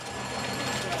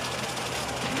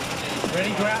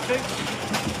Ready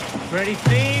graphics? Ready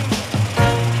theme?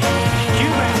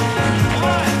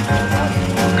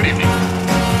 Good evening.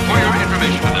 For your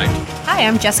information tonight. Hi,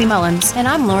 I'm Jesse Mullins. And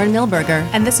I'm Lauren Milberger.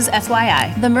 And this is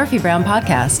FYI, the Murphy Brown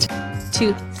Podcast.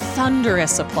 To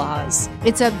thunderous applause.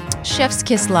 It's a chef's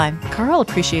kiss line. Carl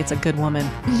appreciates a good woman.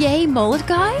 Yay, mullet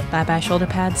guy? Bye-bye shoulder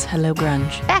pads, hello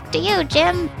grunge. Back to you,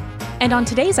 Jim. And on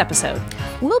today's episode,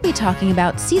 we'll be talking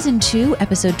about Season 2,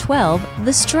 Episode 12,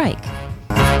 The Strike.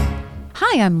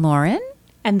 Hi, I'm Lauren.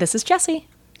 And this is Jesse.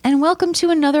 And welcome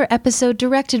to another episode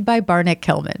directed by Barnett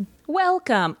Kellman.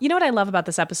 Welcome. You know what I love about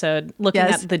this episode? Looking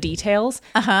at the details.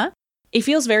 Uh-huh. It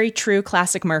feels very true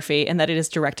classic Murphy in that it is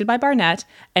directed by Barnett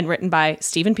and written by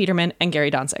Steven Peterman and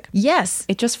Gary Donczyk. Yes.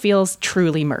 It just feels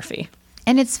truly Murphy.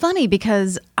 And it's funny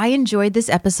because I enjoyed this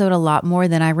episode a lot more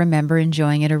than I remember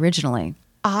enjoying it originally.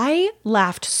 I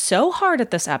laughed so hard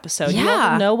at this episode. Yeah. You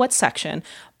don't know what section,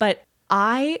 but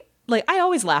I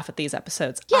always laugh at these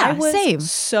episodes. Yeah, I was same.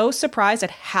 so surprised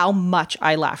at how much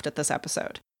I laughed at this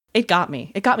episode. It got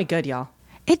me. It got me good, y'all.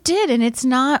 It did, and it's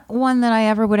not one that I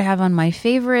ever would have on my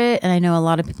favorite, and I know a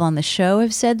lot of people on the show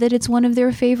have said that it's one of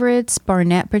their favorites,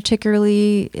 Barnett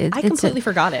particularly. I completely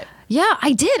forgot it. Yeah,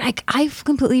 I did. I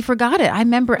completely forgot it. I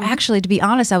remember, actually, to be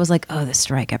honest, I was like, oh, the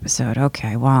strike episode.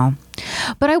 Okay, well.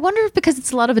 But I wonder if because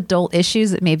it's a lot of adult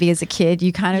issues that maybe as a kid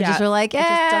you kind of just were like, It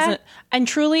just doesn't. And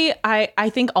truly, I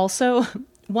think also,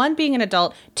 one, being an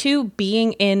adult, two,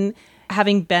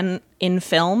 having been in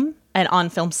film and on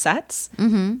film sets,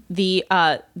 the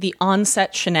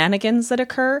on-set shenanigans that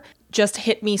occur just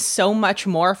hit me so much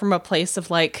more from a place of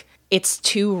like, it's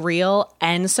too real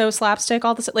and so slapstick,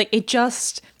 all this. Like,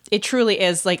 it truly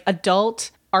is like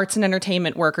adult arts and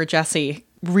entertainment worker Jesse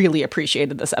really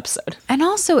appreciated this episode. And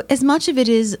also, as much of it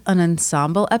is an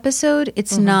ensemble episode,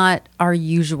 it's not our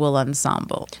usual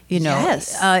ensemble. You know,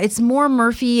 Yes. It's more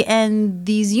Murphy and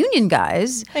these union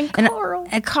guys And Carl.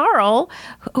 And Carl,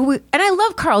 and I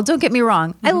love Carl. Don't get me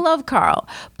wrong, I love Carl,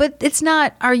 but it's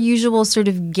not our usual sort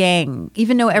of gang.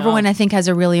 Even though everyone I think has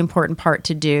a really important part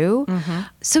to do.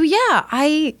 So yeah,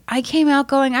 I came out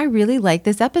going, I really like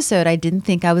this episode. I didn't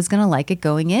think I was going to like it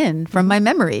going in from my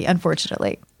memory,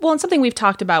 unfortunately. Well, and something we've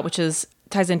talked about, which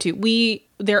ties into,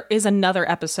 there is another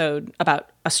episode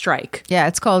about a strike. Yeah,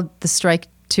 it's called The Strike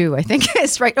 2, I think.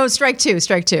 Strike 2,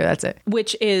 that's it.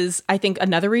 Which is, I think,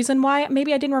 another reason why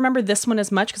maybe I didn't remember this one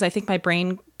as much, because I think my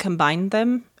brain combined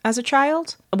them as a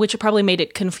child, which probably made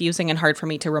it confusing and hard for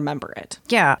me to remember it.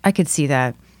 Yeah, I could see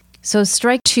that. So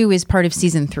Strike 2 is part of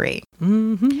Season 3.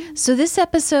 So this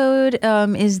episode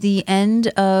is the end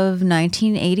of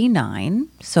 1989.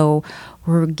 So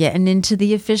we're getting into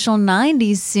the official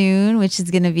 90s soon, which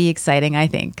is going to be exciting, I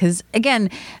think. Because,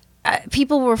 again,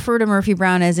 people refer to Murphy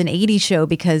Brown as an 80s show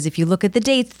because if you look at the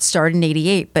dates, it started in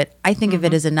 88. But I think of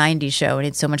it as a 90s show, and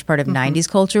it's so much part of 90s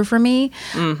culture for me.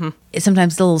 It's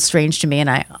sometimes a little strange to me, and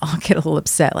I'll get a little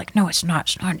upset. Like, no, it's not.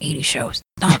 It's not an 80s show. It's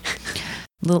not.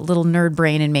 Little nerd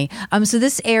brain in me. So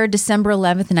this aired December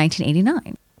 11th,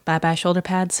 1989. Bye-bye shoulder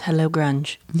pads, hello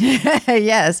grunge.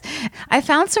 Yes. I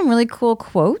found some really cool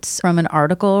quotes from an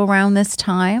article around this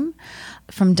time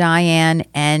from Diane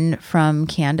and from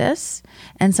Candace.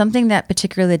 And something that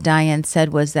particularly Diane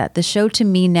said was that the show to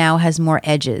me now has more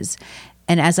edges.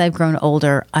 And as I've grown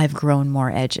older, I've grown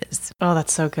more edges. Oh,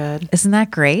 that's so good. Isn't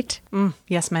that great?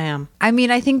 Yes, ma'am. I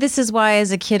mean, I think this is why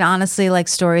as a kid, honestly, like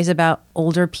stories about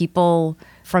older people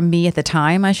from me at the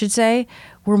time, I should say,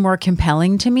 were more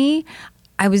compelling to me.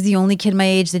 I was the only kid my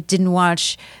age that didn't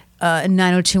watch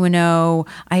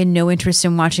 90210. I had no interest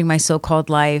in watching My So-Called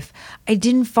Life. I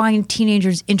didn't find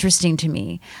teenagers interesting to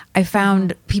me. I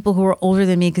found people who were older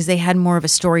than me because they had more of a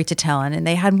story to tell and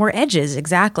they had more edges,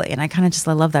 exactly. And I kind of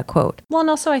I love that quote. Well, and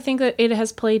also I think that it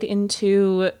has played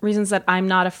into reasons that I'm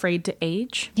not afraid to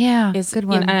age. Yeah, is good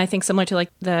one. And I think similar to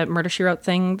like the Murder, She Wrote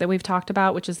thing that we've talked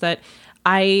about, which is that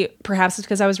perhaps it's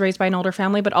because I was raised by an older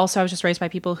family, but also I was just raised by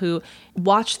people who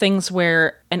watched things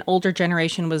where an older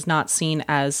generation was not seen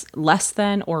as less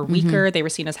than or weaker. They were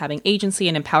seen as having agency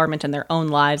and empowerment in their own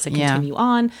lives that continue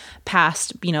on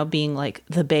past, being like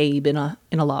the babe in a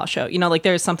law show. Like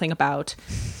there's something about,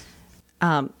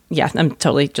 I'm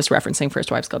totally just referencing First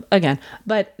Wives Club again,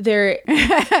 but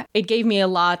it gave me a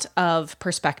lot of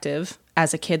perspective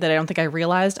as a kid that I don't think I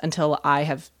realized until I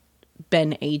have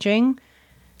been aging.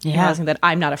 Realizing that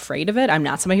I'm not afraid of it. I'm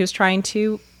not somebody who's trying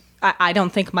to, I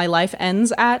don't think my life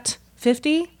ends at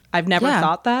 50. I've never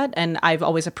thought that. And I've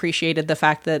always appreciated the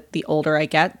fact that the older I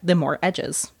get, the more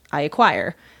edges I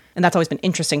acquire. And that's always been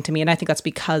interesting to me. And I think that's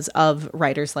because of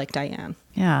writers like Diane.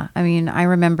 Yeah. I mean, I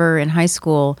remember in high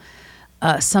school,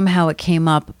 somehow it came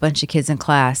up, a bunch of kids in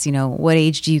class, what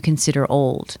age do you consider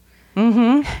old?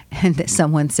 And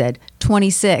someone said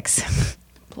 26.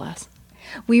 Bless.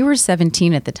 We were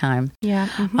 17 at the time. Yeah.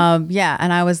 Yeah.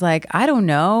 And I was like, I don't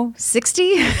know,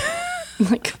 60?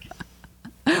 Like,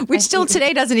 Which still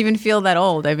today doesn't even feel that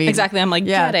old. I mean, exactly. I'm like,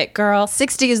 get it, girl.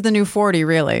 60 is the new 40,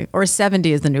 really. Or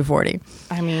 70 is the new 40.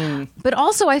 I mean, But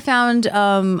also I found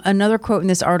another quote in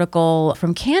this article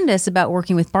from Candace about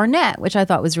working with Barnett, which I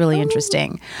thought was really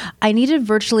interesting. I needed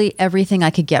virtually everything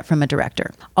I could get from a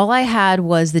director. All I had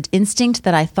was the instinct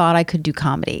that I thought I could do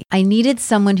comedy. I needed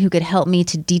someone who could help me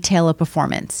to detail a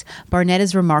performance. Barnett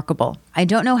is remarkable. I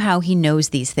don't know how he knows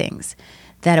these things.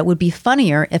 That it would be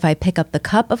funnier if I pick up the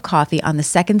cup of coffee on the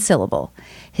second syllable.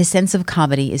 His sense of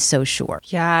comedy is so sure.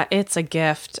 yeah, it's a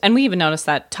gift. And we even noticed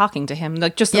that talking to him,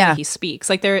 like just the way he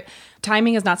speaks. Like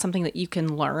timing is not something that you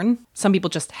can learn. Some people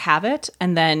just have it.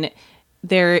 And then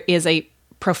there is a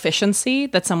proficiency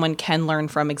that someone can learn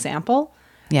from example.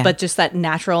 Yeah. But just that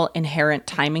natural inherent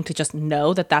timing to just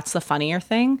know that that's the funnier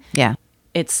thing. Yeah.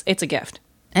 It's a gift.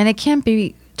 And it can't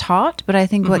be taught, but I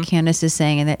think what Candace is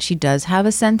saying is that she does have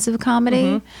a sense of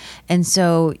comedy. And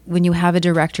so when you have a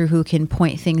director who can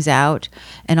point things out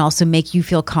and also make you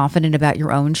feel confident about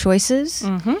your own choices,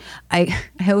 I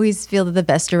always feel that the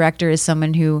best director is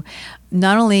someone who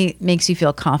not only makes you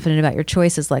feel confident about your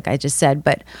choices, like I just said,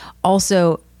 but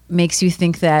also makes you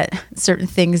think that certain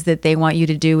things that they want you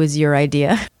to do is your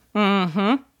idea.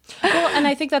 Well, and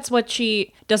I think that's what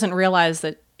she doesn't realize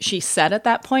that she said at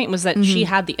that point was that she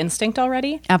had the instinct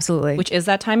already. Absolutely. Which is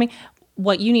that timing.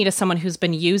 What you need is someone who's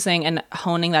been using and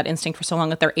honing that instinct for so long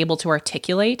that they're able to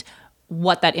articulate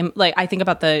what that, like, I think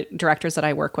about the directors that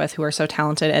I work with who are so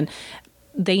talented, and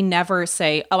they never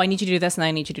say, oh, I need you to do this and I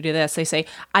need you to do this. They say,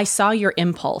 I saw your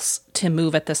impulse to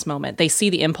move at this moment. They see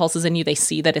the impulses in you. They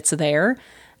see that it's there.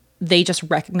 They just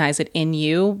recognize it in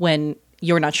you when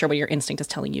you're not sure what your instinct is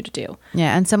telling you to do.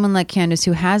 Yeah, and someone like Candace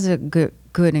who has a great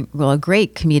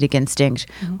comedic instinct,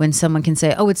 when someone can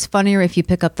say, oh, it's funnier if you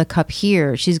pick up the cup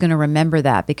here, she's going to remember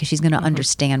that because she's going to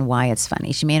understand why it's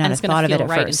funny. She may not have thought of it at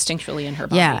right first. Instinctually in her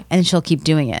body. Yeah, and she'll keep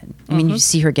doing it. I mean, you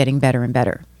see her getting better and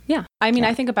better. Yeah. I mean,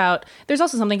 I think there's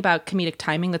also something about comedic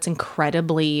timing that's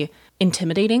incredibly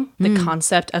intimidating. The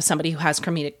concept of somebody who has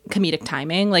comedic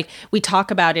timing. Like, we talk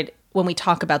about it when we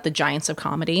talk about the giants of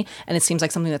comedy, and it seems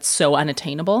like something that's so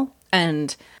unattainable,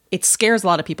 and it scares a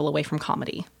lot of people away from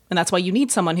comedy. And that's why you need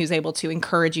someone who's able to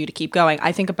encourage you to keep going.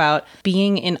 I think about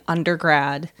being in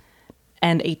undergrad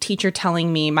and a teacher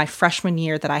telling me my freshman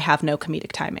year that I have no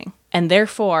comedic timing. And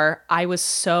therefore, I was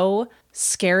so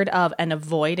scared of and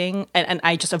avoiding, and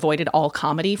I just avoided all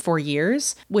comedy for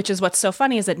years, which is what's so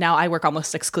funny is that now I work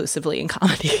almost exclusively in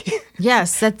comedy.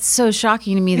 Yes, that's so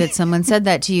shocking to me that someone said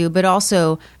that to you. But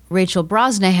also, Rachel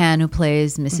Brosnahan, who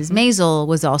plays Mrs. Maisel,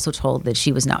 was also told that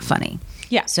she was not funny.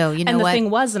 Yeah. So, you know and the what? thing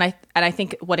was, and I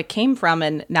think what it came from,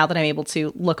 and now that I'm able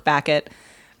to look back at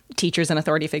teachers and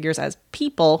authority figures as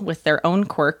people with their own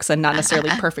quirks and not necessarily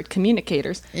perfect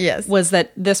communicators, Yes. was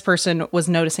that this person was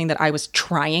noticing that I was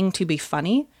trying to be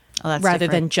funny that's rather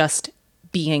different. than just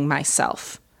being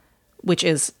myself, which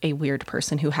is a weird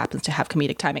person who happens to have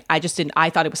comedic timing. I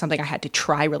thought it was something I had to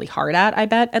try really hard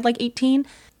at like 18.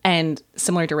 And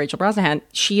similar to Rachel Brosnahan,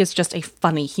 she is just a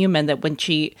funny human that when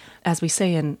she, as we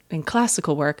say in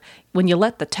classical work, when you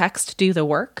let the text do the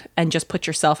work and just put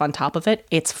yourself on top of it,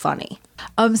 it's funny.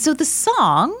 So the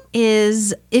song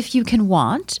is If You Can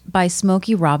Want by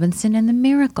Smokey Robinson and the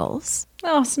Miracles.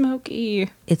 Oh, Smokey.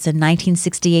 It's a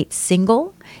 1968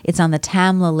 single. It's on the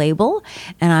Tamla label.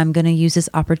 And I'm going to use this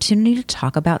opportunity to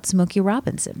talk about Smokey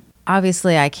Robinson.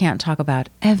 Obviously, I can't talk about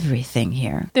everything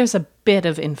here. There's a bit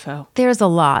of info. There's a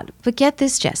lot. But get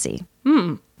this, Jessie.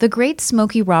 The great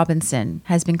Smokey Robinson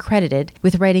has been credited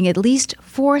with writing at least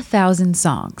 4,000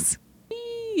 songs.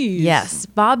 Yes.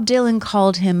 Bob Dylan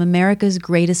called him America's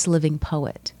greatest living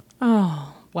poet.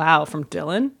 Oh, wow. From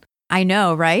Dylan? I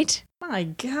know, right? My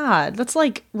God. That's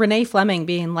like Renee Fleming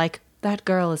being like, that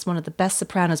girl is one of the best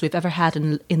sopranos we've ever had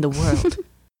in the world.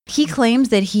 He claims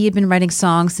that he had been writing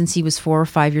songs since he was 4 or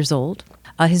 5 years old.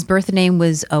 His birth name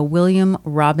was William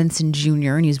Robinson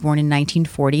Jr., and he was born in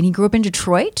 1940. And he grew up in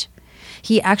Detroit.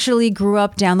 He actually grew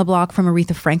up down the block from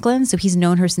Aretha Franklin, so he's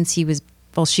known her since she was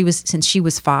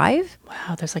 5.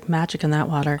 Wow, there's like magic in that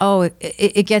water. Oh,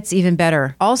 it gets even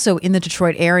better. Also in the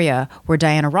Detroit area were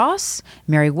Diana Ross,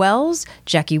 Mary Wells,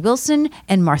 Jackie Wilson,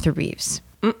 and Martha Reeves.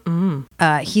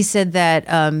 He said that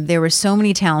there were so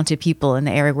many talented people in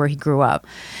the area where he grew up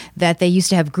that they used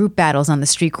to have group battles on the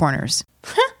street corners.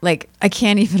 Like, I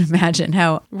can't even imagine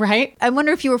how. Right? I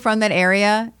wonder if you were from that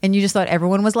area and you just thought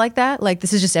everyone was like that. Like,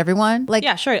 this is just everyone. Like,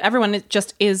 Yeah, sure. Everyone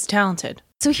just is talented.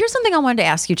 So here's something I wanted to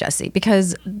ask you, Jessie,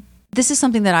 because This is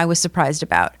something that I was surprised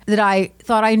about, that I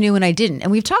thought I knew and I didn't.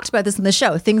 And we've talked about this on the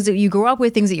show, things that you grew up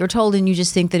with, things that you're told, and you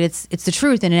just think that it's the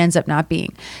truth and it ends up not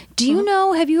being. Do you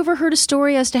know, have you ever heard a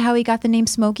story as to how he got the name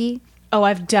Smokey? Oh,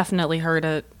 I've definitely heard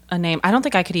a name. I don't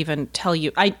think I could even tell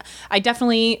you. I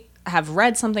definitely have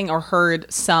read something or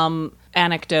heard some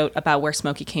anecdote about where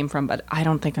Smokey came from, but I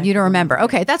don't think You don't remember.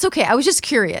 Okay, that's okay. I was just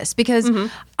curious because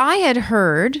I had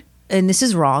heard, and this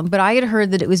is wrong, but I had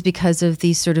heard that it was because of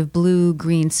these sort of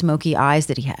blue-green smoky eyes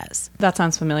that he has. That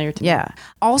sounds familiar to me. Yeah.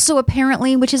 Also,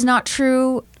 apparently, which is not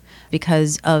true,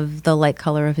 because of the light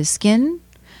color of his skin.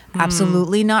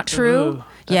 Absolutely not true. Ooh,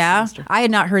 yeah, sinister. I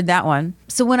had not heard that one.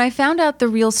 So when I found out the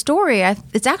real story,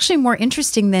 it's actually more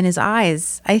interesting than his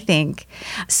eyes, I think.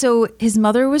 So his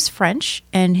mother was French,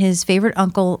 and his favorite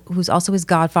uncle, who's also his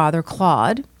godfather,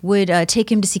 Claude, would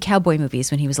take him to see cowboy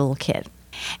movies when he was a little kid.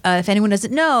 If anyone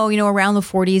doesn't know, around the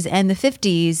 40s and the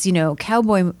 50s,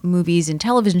 cowboy movies and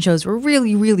television shows were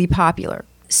really, really popular.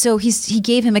 So he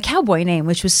gave him a cowboy name,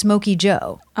 which was Smokey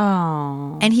Joe.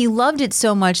 Oh. And he loved it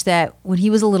so much that when he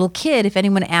was a little kid, if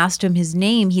anyone asked him his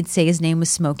name, he'd say his name was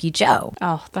Smokey Joe.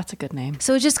 Oh, that's a good name.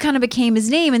 So it just kind of became his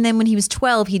name. And then when he was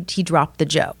 12, he dropped the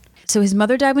Joe. So his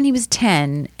mother died when he was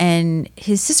 10, and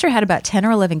his sister had about 10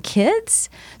 or 11 kids.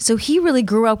 So he really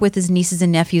grew up with his nieces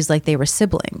and nephews like they were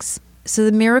siblings. So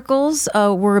the Miracles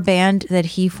were a band that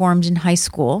he formed in high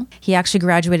school. He actually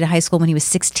graduated high school when he was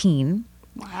 16.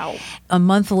 Wow. A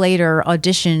month later from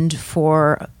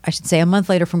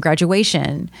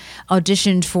graduation,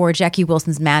 auditioned for Jackie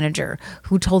Wilson's manager,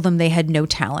 who told them they had no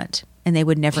talent and they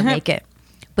would never make it.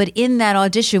 But in that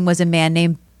audition was a man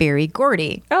named Berry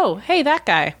Gordy. Oh, hey, that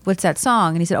guy. What's that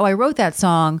song? And he said, I wrote that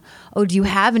song. Oh, do you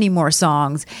have any more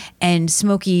songs? And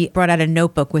Smokey brought out a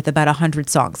notebook with about 100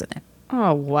 songs in it.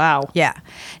 Oh, wow. Yeah.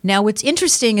 Now, what's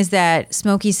interesting is that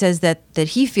Smokey says that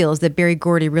he feels that Berry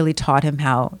Gordy really taught him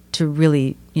how to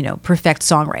really, perfect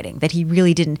songwriting, that he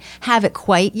really didn't have it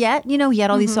quite yet. He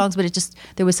had all these songs, but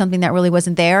there was something that really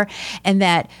wasn't there. And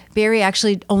that Berry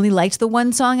actually only liked the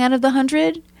one song out of the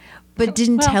 100, but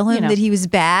didn't tell him that he was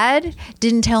bad,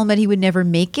 didn't tell him that he would never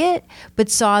make it, but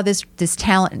saw this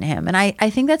talent in him. And I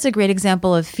think that's a great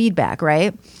example of feedback,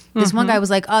 right? This one guy was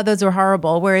like, oh, those are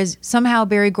horrible. Whereas somehow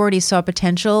Berry Gordy saw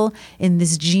potential in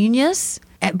this genius,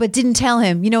 but didn't tell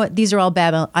him, you know what, these are all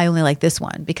bad. I only like this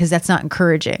one, because that's not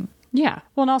encouraging. Yeah.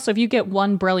 Well, and also if you get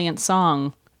one brilliant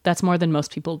song, that's more than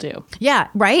most people do. Yeah,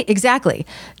 right? Exactly.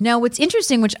 Now, what's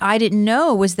interesting, which I didn't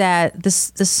know, was that the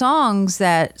songs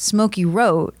that Smokey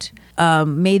wrote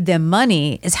made them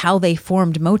money is how they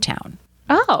formed Motown.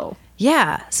 Oh.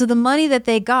 Yeah. So the money that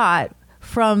they got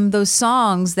from those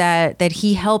songs that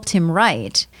he helped him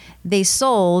write, they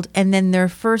sold, and then their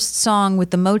first song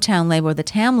with the Motown label, or the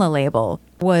Tamla label,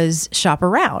 was Shop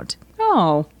Around.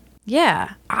 Oh.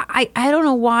 Yeah. I don't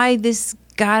know why this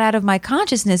got out of my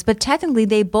consciousness, but technically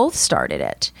they both started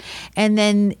it. And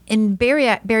then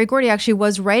Berry Gordy actually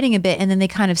was writing a bit, and then they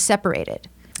kind of separated.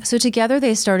 So together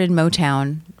they started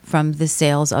Motown from the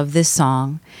sales of this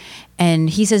song. And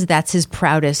he says that's his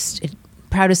proudest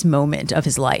moment of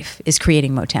his life, is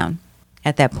creating Motown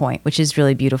at that point, which is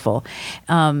really beautiful.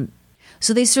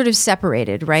 So they sort of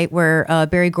separated, right? Where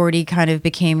Berry Gordy kind of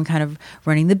became kind of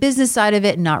running the business side of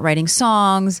it and not writing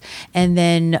songs. And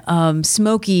then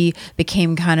Smokey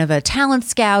became kind of a talent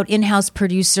scout, in-house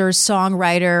producer,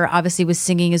 songwriter, obviously was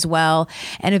singing as well,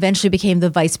 and eventually became the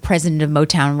vice president of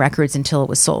Motown Records until it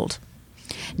was sold.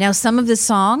 Now, some of the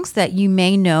songs that you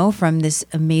may know from this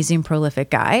amazing, prolific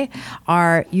guy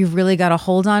are You've Really Got a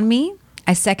Hold on Me,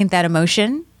 I Second That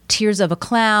Emotion, Tears of a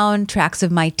Clown, Tracks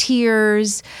of My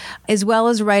Tears, as well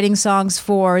as writing songs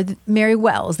for Mary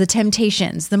Wells, The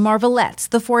Temptations, The Marvelettes,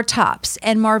 The Four Tops,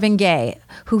 and Marvin Gaye,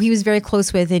 who he was very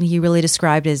close with and he really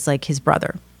described as like his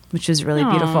brother, which was really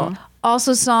beautiful.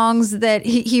 Also songs that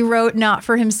he wrote not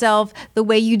for himself, The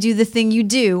Way You Do the Thing You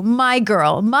Do, My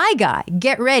Girl, My Guy,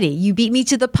 Get Ready, You Beat Me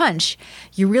to the Punch,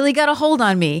 You Really Got a Hold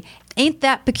on Me, Ain't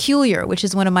That Peculiar, which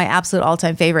is one of my absolute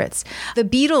all-time favorites. The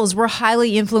Beatles were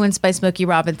highly influenced by Smokey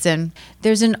Robinson.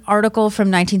 There's an article from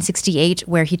 1968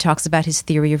 where he talks about his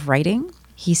theory of writing.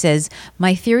 He says,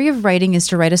 my theory of writing is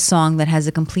to write a song that has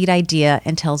a complete idea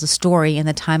and tells a story in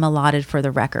the time allotted for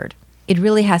the record. It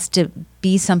really has to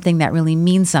be something that really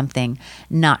means something,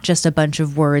 not just a bunch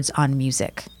of words on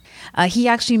music. He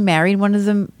actually married one of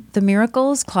the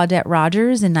Miracles, Claudette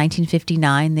Rogers, in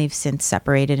 1959. They've since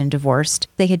separated and divorced.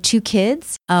 They had 2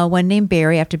 kids, one named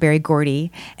Berry after Berry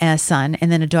Gordy, a son, and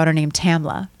then a daughter named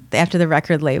Tamla after the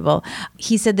record label.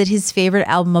 He said that his favorite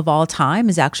album of all time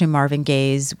is actually Marvin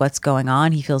Gaye's What's Going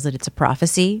On. He feels that it's a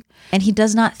prophecy. And he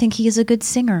does not think he is a good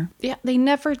singer. Yeah, they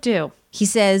never do. He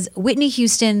says, Whitney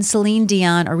Houston, Celine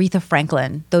Dion, Aretha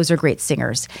Franklin, those are great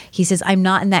singers. He says, I'm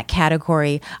not in that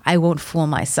category. I won't fool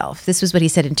myself. This was what he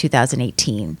said in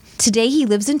 2018. Today, he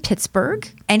lives in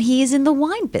Pittsburgh, and he is in the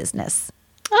wine business.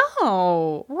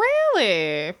 Oh,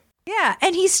 really? Yeah,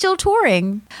 and he's still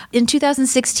touring. In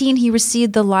 2016, he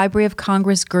received the Library of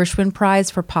Congress Gershwin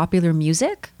Prize for Popular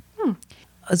Music.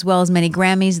 As well as many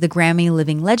Grammys, the Grammy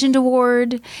Living Legend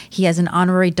Award. He has an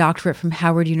honorary doctorate from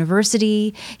Howard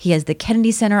University. He has the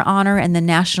Kennedy Center honor and the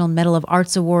National Medal of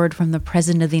Arts Award from the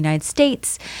President of the United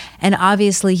States. And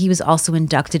obviously, he was also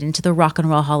inducted into the Rock and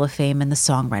Roll Hall of Fame and the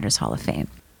Songwriters Hall of Fame.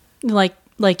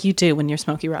 Like you do when you're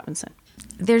Smokey Robinson.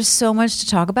 There's so much to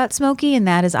talk about Smokey, and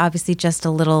that is obviously just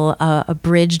a little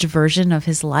abridged version of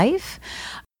his life.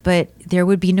 But there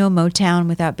would be no Motown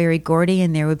without Berry Gordy,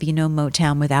 and there would be no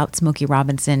Motown without Smokey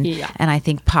Robinson, and I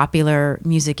think popular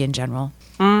music in general.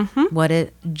 Mm-hmm. What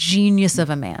a genius of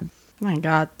a man. My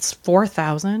God, it's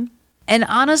 4,000. And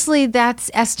honestly, that's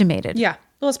estimated. Yeah.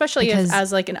 Well, especially if,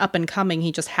 as like an up and coming,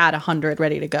 he just had 100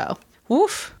 ready to go.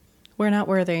 Oof. We're not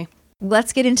worthy.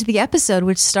 Let's get into the episode,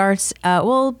 which starts,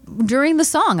 during the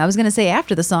song. I was going to say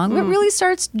after the song, but it really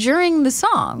starts during the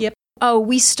song. Yep. Oh,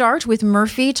 we start with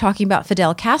Murphy talking about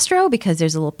Fidel Castro because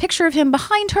there's a little picture of him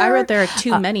behind her. I read there are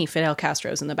too many Fidel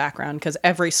Castros in the background because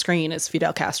every screen is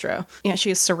Fidel Castro. Yeah, she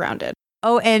is surrounded.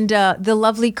 Oh, and the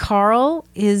lovely Carl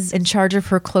is in charge of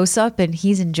her close-up, and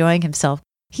he's enjoying himself.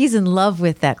 He's in love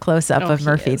with that close-up of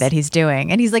Murphy that he's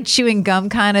doing. And he's like chewing gum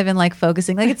kind of and like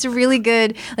focusing. Like it's really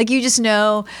good. Like you just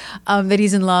know that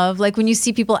he's in love. Like when you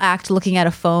see people act looking at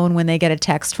a phone when they get a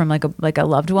text from like a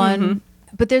loved one. Mm-hmm.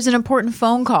 But there's an important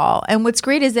phone call. And what's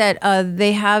great is that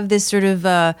they have this sort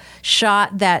of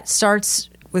shot that starts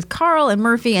with Carl and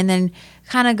Murphy and then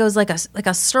kind of goes like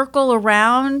a circle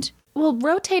around. Well,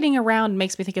 rotating around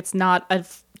makes me think it's not a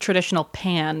traditional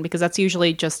pan because that's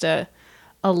usually just a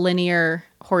linear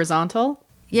horizontal.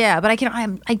 Yeah, but I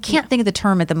can't think of the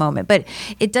term at the moment. But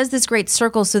it does this great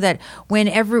circle so that when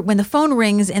the phone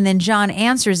rings and then John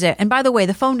answers it, and by the way,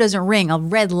 the phone doesn't ring, a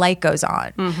red light goes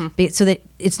on so that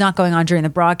it's not going on during the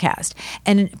broadcast.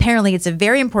 And apparently it's a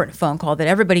very important phone call that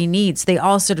everybody needs. They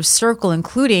all sort of circle,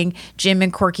 including Jim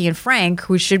and Corky and Frank,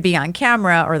 who should be on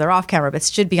camera, or they're off camera, but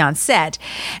should be on set.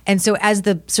 And so as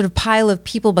the sort of pile of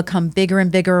people become bigger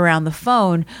and bigger around the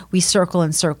phone, we circle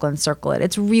and circle and circle it.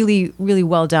 It's really, really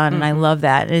well done, and I love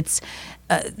that. It's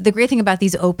the great thing about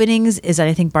these openings is that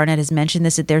I think Barnett has mentioned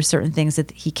this, that there's certain things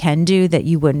that he can do that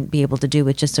you wouldn't be able to do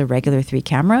with just a regular 3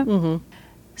 camera. Mm-hmm.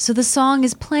 So the song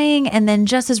is playing, and then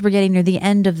just as we're getting near the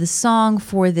end of the song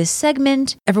for this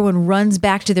segment, everyone runs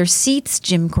back to their seats,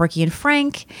 Jim, Corky, and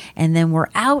Frank, and then we're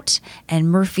out, and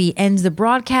Murphy ends the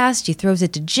broadcast. He throws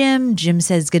it to Jim. Jim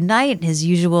says goodnight, his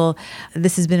usual,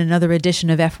 this has been another edition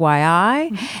of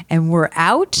FYI, and we're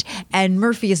out, and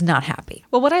Murphy is not happy.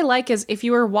 Well, what I like is if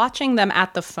you were watching them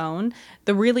at the phone,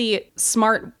 the really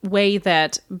smart way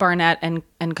that Barnett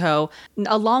and co,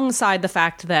 alongside the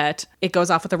fact that it goes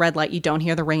off with a red light, you don't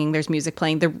hear the ringing, there's music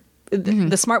playing.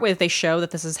 The smart way that they show that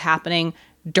this is happening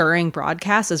during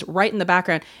broadcast is right in the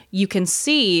background. You can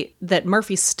see that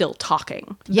Murphy's still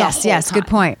talking. Yes, good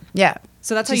point. Yeah.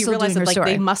 So that's how you realize that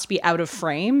they must be out of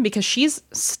frame because she's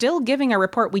still giving a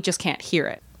report. We just can't hear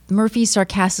it. Murphy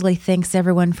sarcastically thanks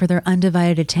everyone for their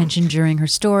undivided attention during her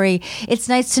story. It's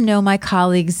nice to know my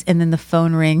colleagues, and then the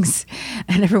phone rings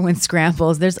and everyone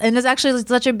scrambles. There's actually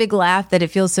such a big laugh that it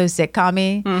feels so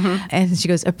sitcom-y. Mm-hmm. And she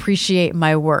goes, appreciate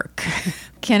my work.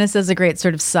 Kenneth does a great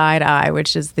sort of side eye,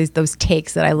 which is those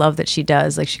takes that I love that she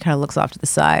does. Like she kind of looks off to the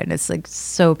side, and it's like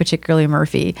so particularly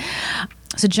Murphy.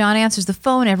 So John answers the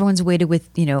phone. Everyone's waited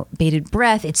with, bated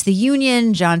breath. It's the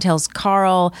union. John tells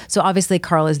Carl. So obviously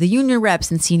Carl is the union rep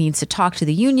since he needs to talk to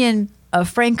the union.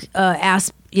 Frank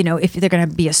asks, if they're going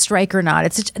to be a strike or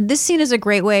not. This scene is a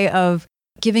great way of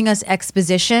giving us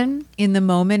exposition in the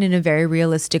moment in a very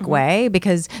realistic way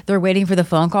because they're waiting for the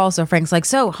phone call. So Frank's like,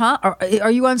 are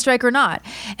you on strike or not?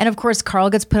 And of course, Carl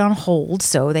gets put on hold.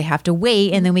 So they have to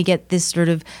wait. And then we get this sort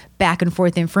of back and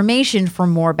forth information for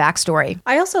more backstory.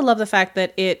 I also love the fact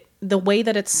that the way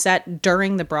that it's set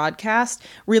during the broadcast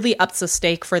really ups the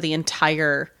stake for the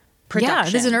entire production. Yeah,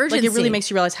 there's an urgency. Like it really makes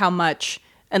you realize how much.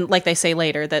 And like they say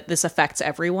later, that this affects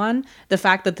everyone. The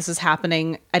fact that this is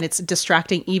happening and it's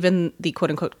distracting even the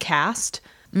quote-unquote cast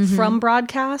from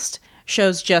broadcast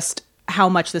shows just how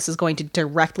much this is going to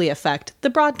directly affect the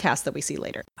broadcast that we see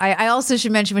later. I also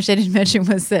should mention, which I didn't mention,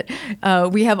 was that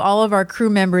we have all of our crew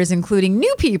members, including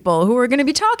new people who are going to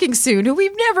be talking soon, who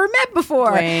we've never met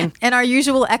before, Dwayne. and our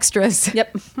usual extras.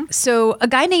 Yep. So a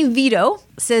guy named Vito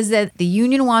says that the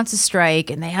union wants a strike,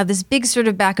 and they have this big sort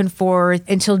of back and forth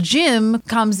until Jim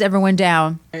calms everyone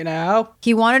down. You know?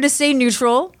 He wanted to stay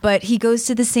neutral, but he goes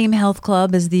to the same health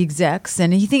club as the execs,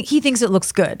 and he thinks it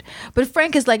looks good. But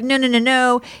Frank is like,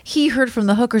 no. He heard from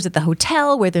the hookers at the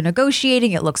hotel where they're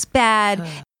negotiating. It looks bad.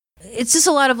 It's just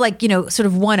a lot of sort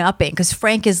of one-upping, because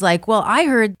Frank is like, well, I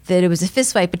heard that it was a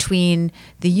fist fight between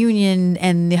the union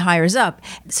and the higher up,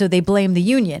 so they blame the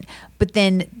union. But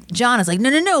then John is like, no,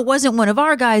 it wasn't one of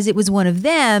our guys, it was one of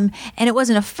them, and it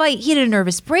wasn't a fight. He had a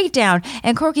nervous breakdown.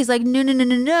 And Corky's like,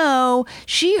 no.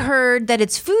 She heard that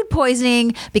it's food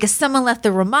poisoning because someone left the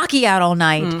Ramaki out all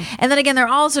night. And then again, they're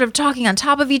all sort of talking on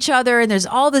top of each other, and there's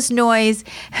all this noise.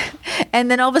 And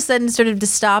then all of a sudden, sort of to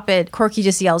stop it, Corky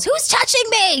just yells, "Who's touching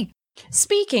me?"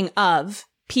 Speaking of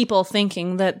people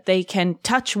thinking that they can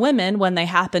touch women when they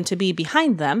happen to be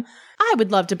behind them, I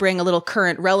would love to bring a little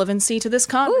current relevancy to this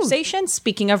conversation. Ooh.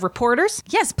 Speaking of reporters.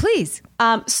 Yes, please.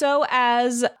 So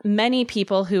as many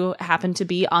people who happen to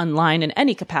be online in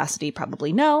any capacity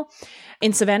probably know,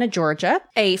 in Savannah, Georgia,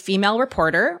 a female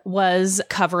reporter was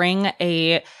covering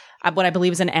what I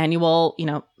believe is an annual,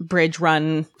 bridge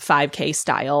run 5K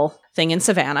style thing in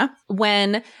Savannah,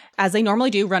 when, as they normally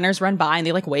do, runners run by and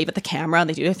they wave at the camera and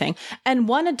they do their thing. And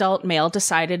one adult male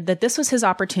decided that this was his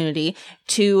opportunity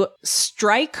to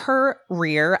strike her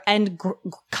rear and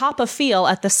cop a feel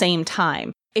at the same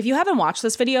time. If you haven't watched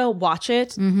this video, watch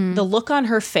it. Mm-hmm. The look on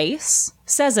her face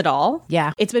says it all.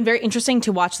 Yeah. It's been very interesting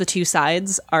to watch the two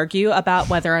sides argue about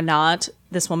whether or not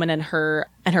this woman and her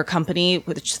company,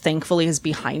 which thankfully is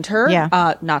behind her,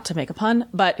 not to make a pun,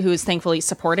 but who is thankfully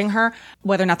supporting her,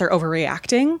 whether or not they're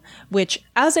overreacting, which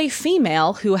as a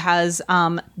female who has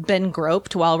been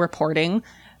groped while reporting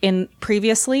in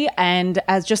previously, and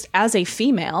as a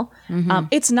female,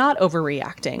 it's not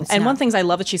overreacting. And one of the things I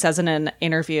love that she says in an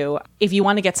interview, if you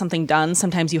want to get something done,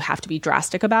 sometimes you have to be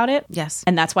drastic about it. Yes.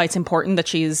 And that's why it's important that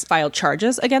she's filed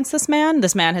charges against this man.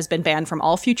 This man has been banned from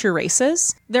all future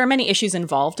races. There are many issues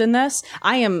involved in this.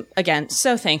 I am, again,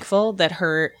 so thankful that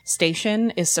her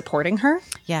station is supporting her.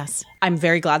 Yes. I'm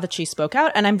very glad that she spoke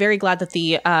out, and I'm very glad that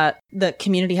the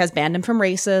community has banned him from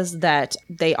races, that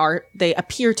they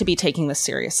appear to be taking this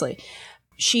seriously.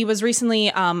 She was recently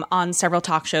on several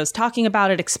talk shows talking about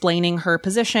it, explaining her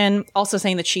position, also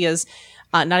saying that she is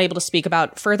not able to speak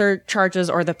about further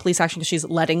charges or the police action because she's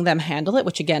letting them handle it,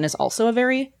 which again is also a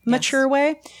very mature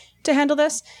way to handle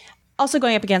this. Also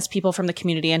going up against people from the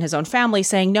community and his own family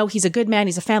saying, no, he's a good man.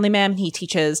 He's a family man. He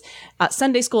teaches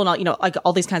Sunday school and all,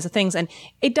 all these kinds of things. And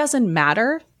it doesn't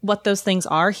matter what those things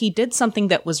are. He did something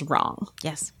that was wrong.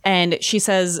 Yes. And she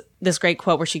says this great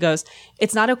quote where she goes,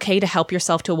 "It's not okay to help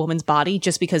yourself to a woman's body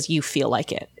just because you feel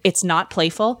like it. It's not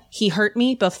playful. He hurt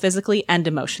me both physically and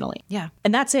emotionally." Yeah.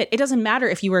 And that's it. It doesn't matter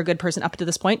if you were a good person up to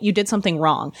this point. You did something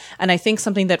wrong. And I think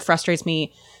something that frustrates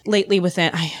me lately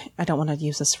within, I don't want to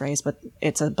use this phrase, but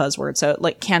it's a buzzword. So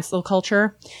cancel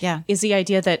culture. Yeah. Is the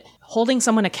idea that holding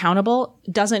someone accountable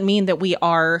doesn't mean that we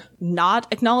are not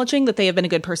acknowledging that they have been a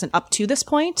good person up to this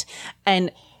point,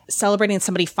 and celebrating that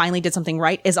somebody finally did something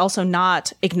right is also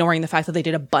not ignoring the fact that they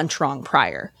did a bunch wrong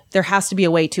prior. There has to be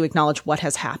a way to acknowledge what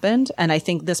has happened. And I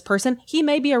think this person, he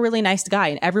may be a really nice guy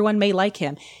and everyone may like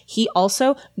him. He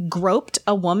also groped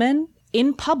a woman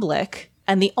in public,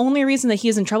 and the only reason that he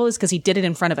is in trouble is because he did it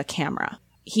in front of a camera.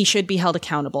 He should be held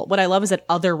accountable. What I love is that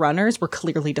other runners were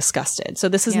clearly disgusted. So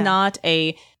this is not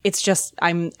it's just,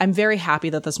 I'm very happy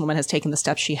that this woman has taken the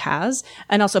steps she has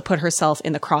and also put herself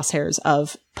in the crosshairs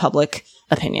of public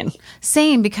opinion.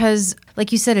 Same, because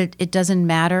like you said, it doesn't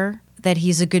matter that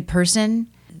he's a good person.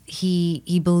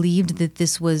 He believed that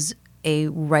this was a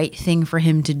right thing for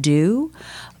him to do,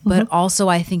 but also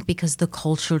I think because the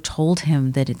culture told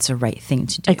him that it's a right thing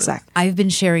to do. Exactly. I've been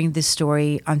sharing this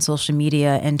story on social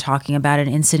media and talking about an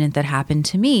incident that happened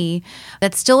to me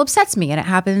that still upsets me, and it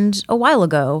happened a while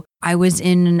ago. I was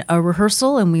in a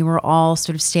rehearsal and we were all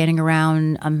sort of standing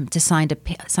around to sign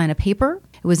a paper.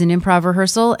 It was an improv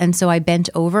rehearsal, and so I bent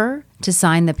over to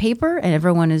sign the paper, and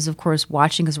everyone is, of course,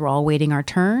 watching because we're all waiting our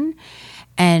turn.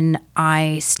 And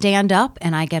I stand up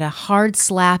and I get a hard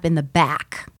slap in the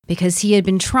back because he had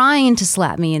been trying to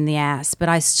slap me in the ass, but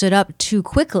I stood up too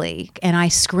quickly and I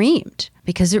screamed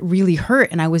because it really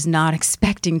hurt and I was not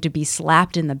expecting to be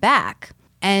slapped in the back.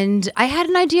 And I had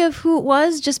an idea of who it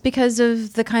was just because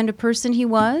of the kind of person he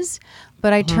was,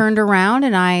 but I turned around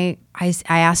and I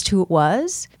asked who it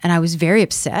was, and I was very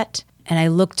upset. And I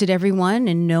looked at everyone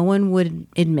and no one would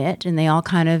admit, and they all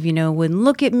kind of, wouldn't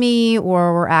look at me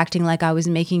or were acting like I was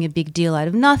making a big deal out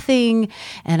of nothing.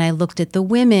 And I looked at the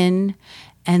women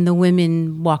and the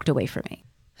women walked away from me.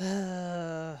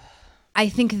 I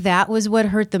think that was what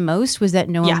hurt the most, was that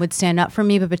no one would stand up for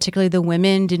me, but particularly the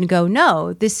women didn't go,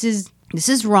 no, this is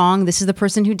wrong. This is the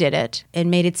person who did it, and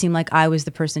made it seem like I was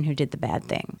the person who did the bad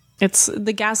thing. It's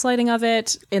the gaslighting of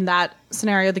it in that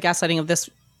scenario, the gaslighting of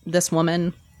this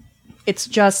woman. It's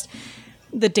just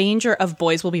the danger of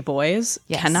boys will be boys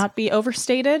cannot be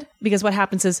overstated, because what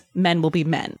happens is men will be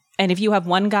men. And if you have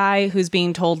one guy who's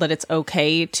being told that it's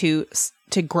okay to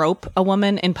grope a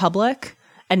woman in public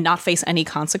and not face any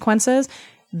consequences,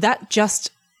 that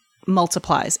just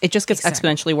multiplies. It just gets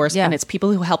exponentially worse. And it's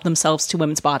people who help themselves to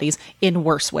women's bodies in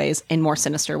worse ways, in more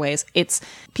sinister ways. It's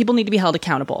people need to be held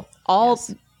accountable. I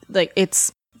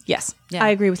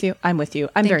agree with you. I'm with you.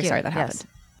 I'm very sorry that happened.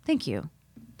 Thank you.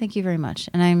 Thank you very much.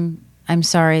 And I'm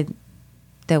sorry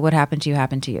that what happened to you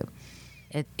happened to you.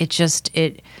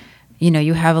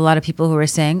 You have a lot of people who are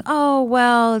saying, oh,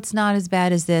 well, it's not as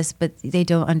bad as this, but they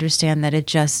don't understand that it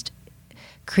just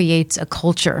creates a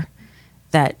culture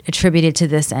that attributed to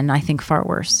this, and I think far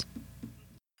worse.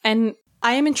 And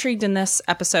I am intrigued in this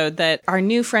episode that our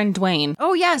new friend Dwayne,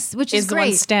 which is the great,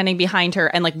 one standing behind her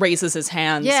and like raises his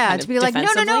hands, to be like, no,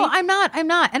 I'm not,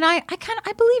 and I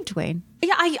believe Dwayne.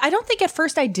 Yeah, I don't think at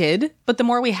first I did, but the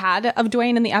more we had of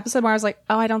Dwayne in the episode, where I was like,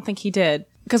 oh, I don't think he did,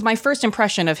 because my first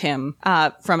impression of him,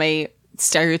 from a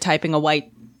stereotyping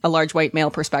a large white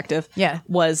male perspective,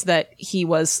 was that he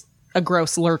was a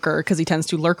gross lurker, because he tends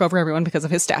to lurk over everyone because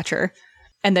of his stature,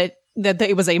 and that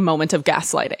it was a moment of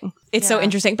gaslighting. It's so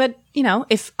interesting. But,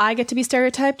 if I get to be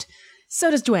stereotyped,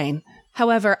 so does Dwayne.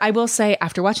 However, I will say,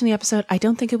 after watching the episode, I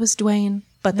don't think it was Dwayne.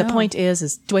 But the point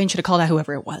is Dwayne should have called out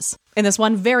whoever it was. In this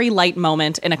one very light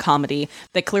moment in a comedy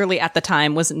that clearly at the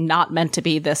time was not meant to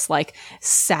be this like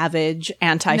savage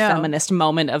anti-feminist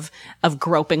moment of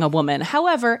groping a woman.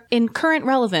 However, in current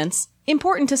relevance,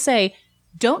 important to say,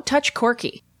 don't touch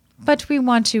Corky. But we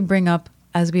want to bring up,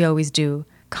 as we always do,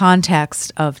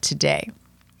 context of today.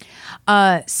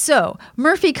 So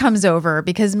Murphy comes over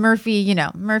because Murphy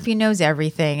knows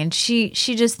everything, and she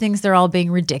just thinks they're all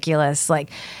being ridiculous. Like,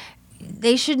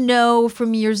 they should know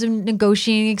from years of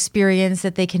negotiating experience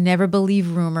that they can never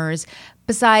believe rumors.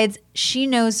 Besides, she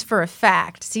knows for a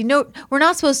fact. See, no, we're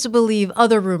not supposed to believe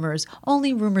other rumors,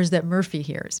 only rumors that Murphy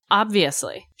hears.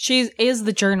 Obviously. She is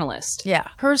the journalist. Yeah.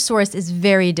 Her source is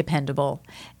very dependable,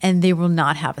 and they will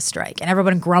not have a strike. And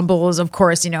everyone grumbles, of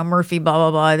course, Murphy, blah,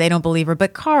 blah, blah. They don't believe her.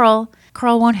 But Carl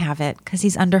won't have it because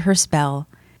he's under her spell.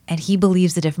 And he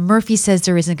believes that if Murphy says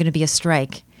there isn't going to be a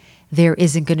strike, there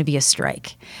isn't going to be a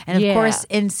strike. And of course,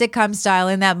 in sitcom style,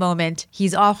 in that moment,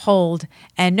 he's off hold.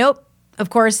 And nope, of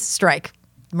course, strike.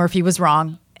 Murphy was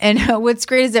wrong. And what's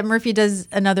great is that Murphy does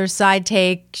another side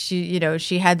take. She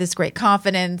had this great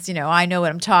confidence. I know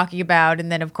what I'm talking about. And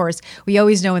then, of course, we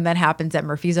always know when that happens that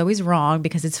Murphy's always wrong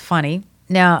because it's funny.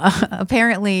 Now,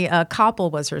 apparently, Koppel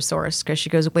was her source because she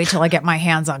goes, wait till I get my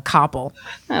hands on Koppel.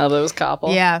 Oh, that was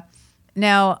Koppel. Yeah.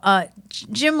 Now,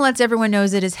 Jim lets everyone know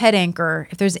that his head anchor,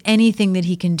 if there's anything that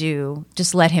he can do,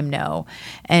 just let him know.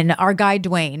 And our guy,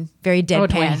 Dwayne, very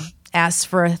deadpan, asks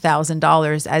for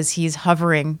 $1,000 as he's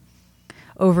hovering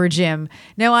over Jim.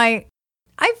 Now, I've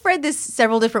read this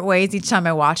several different ways each time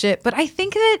I watch it, but I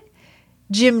think that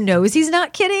Jim knows he's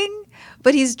not kidding,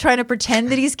 but he's trying to pretend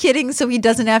that he's kidding so he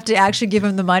doesn't have to actually give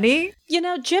him the money.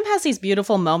 Jim has these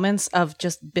beautiful moments of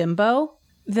just bimbo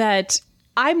that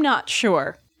I'm not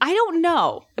sure. I don't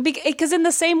know. Because in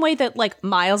the same way that like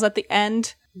Miles at the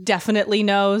end definitely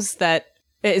knows that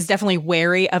is definitely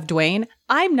wary of Dwayne,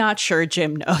 I'm not sure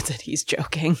Jim knows that he's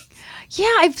joking.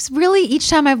 Yeah, each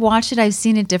time I've watched it, I've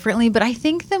seen it differently. But I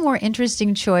think the more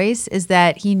interesting choice is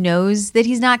that he knows that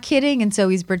he's not kidding, and so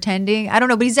he's pretending. I don't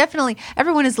know, but he's definitely,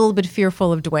 everyone is a little bit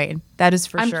fearful of Dwayne. That is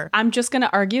for sure. I'm just going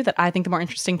to argue that I think the more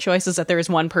interesting choice is that there is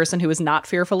one person who is not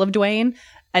fearful of Dwayne,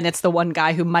 and it's the one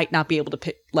guy who might not be able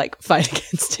to fight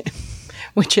against him,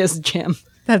 which is Jim.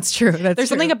 That's true. There's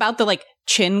something about the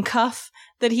chin cuff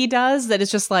that he does that is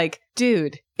just like,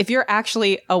 dude, if you're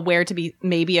actually aware to be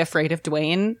maybe afraid of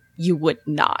Dwayne, you would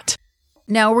not.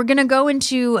 Now we're going to go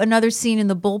into another scene in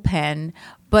the bullpen,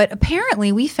 but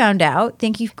apparently we found out,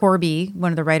 thank you Corby,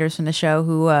 one of the writers from the show,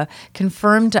 who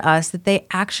confirmed to us that they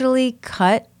actually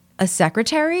cut a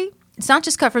secretary. It's not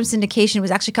just cut from syndication, it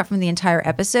was actually cut from the entire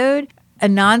episode. A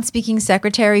non-speaking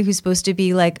secretary who's supposed to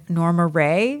be like Norma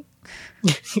Ray,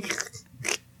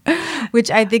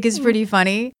 which I think is pretty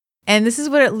funny. And this is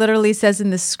what it literally says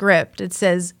in the script. It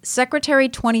says, Secretary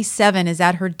 27 is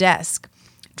at her desk,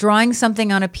 drawing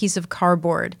something on a piece of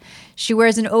cardboard. She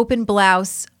wears an open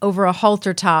blouse over a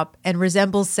halter top and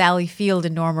resembles Sally Field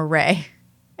and Norma Ray.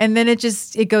 And then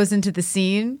it goes into the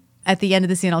scene. At the end of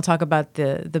the scene, I'll talk about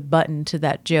the button to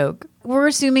that joke. We're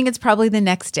assuming it's probably the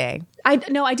next day. I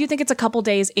do think it's a couple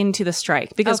days into the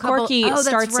strike because Corky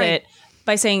starts it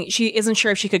by saying she isn't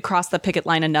sure if she could cross the picket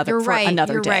line another day.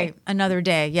 Right. Another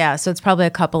day. Yeah. So it's probably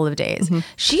a couple of days. Mm-hmm.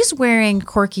 She's wearing,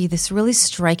 Corky, this really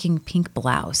striking pink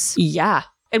blouse. Yeah.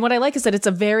 And what I like is that it's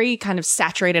a very kind of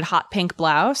saturated hot pink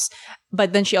blouse,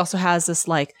 but then she also has this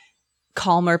like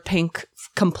calmer pink,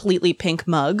 completely pink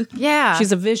mug. Yeah.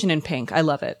 She's a vision in pink. I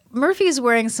love it. Murphy's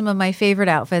wearing some of my favorite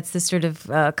outfits, this sort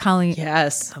of Colleen.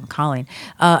 Yes.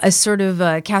 A sort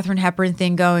of Katharine Hepburn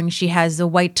thing going. She has the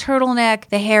white turtleneck.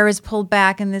 The hair is pulled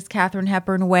back in this Katharine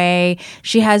Hepburn way.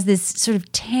 She has this sort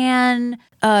of tan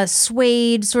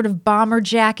suede sort of bomber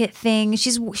jacket thing.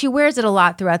 She wears it a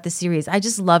lot throughout the series. I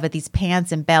just love it. These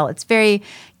pants and belt. It's very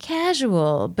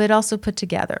casual, but also put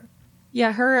together.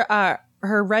 Yeah,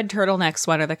 her red turtleneck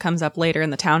sweater that comes up later in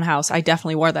the townhouse, I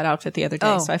definitely wore that outfit the other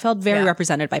day. So I felt very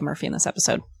represented by Murphy in this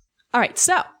episode. All right,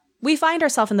 so we find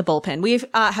ourselves in the bullpen. We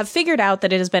have figured out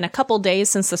that it has been a couple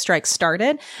days since the strike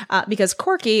started because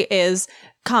Corky is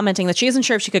commenting that she isn't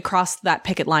sure if she could cross that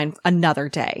picket line another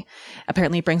day.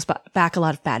 Apparently it brings back a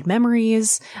lot of bad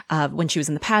memories when she was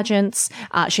in the pageants.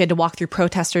 She had to walk through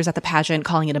protesters at the pageant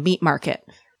calling it a meat market,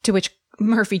 to which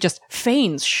Murphy just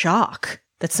feigns shock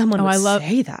that someone would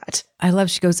say that. I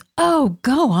love, she goes, "Oh,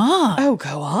 go on. Oh,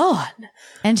 go on."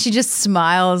 And she just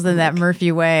smiles in that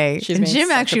Murphy way. And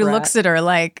Jim actually looks at her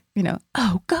like,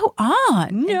 "Oh, go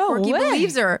on." No Corky way.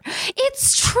 believes her.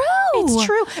 It's true. It's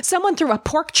true. Someone threw a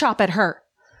pork chop at her.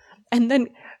 And then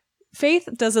Faith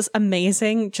does this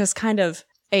amazing, just kind of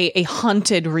a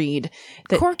haunted read.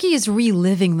 That, Corky is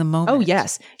reliving the moment. Oh,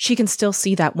 yes. She can still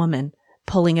see that woman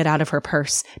pulling it out of her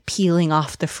purse, peeling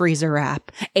off the freezer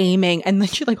wrap, aiming, and then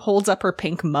she like holds up her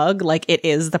pink mug like it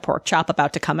is the pork chop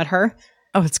about to come at her.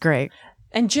 Oh, it's great.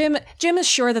 And Jim is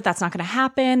sure that that's not going to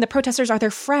happen. The protesters are their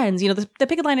friends. The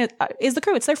picket line is the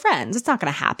crew. It's their friends. It's not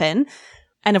going to happen.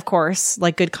 And of course,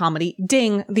 like good comedy,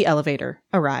 ding, the elevator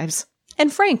arrives.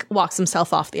 And Frank walks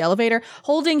himself off the elevator,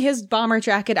 holding his bomber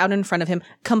jacket out in front of him,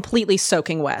 completely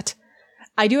soaking wet.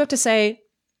 I do have to say,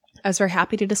 I was very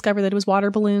happy to discover that it was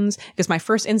water balloons because my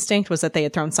first instinct was that they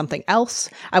had thrown something else.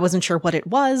 I wasn't sure what it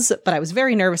was, but I was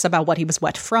very nervous about what he was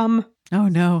wet from. Oh,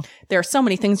 no. There are so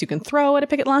many things you can throw at a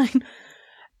picket line.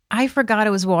 I forgot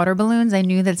it was water balloons. I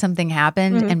knew that something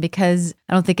happened. And because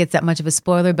I don't think it's that much of a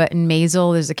spoiler, but in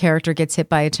Maisel, there's a character gets hit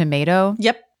by a tomato.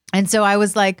 Yep. And so I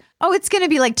was like, oh, it's going to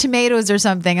be like tomatoes or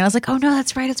something. And I was like, oh, no,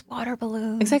 that's right. It's water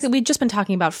balloons. Exactly. We'd just been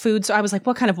talking about food. So I was like,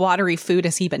 what kind of watery food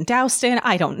has he been doused in?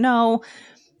 I don't know.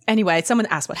 Anyway, someone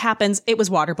asked what happens. It was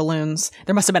water balloons.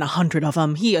 There must have been 100 of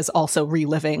them. He is also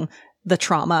reliving the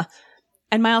trauma.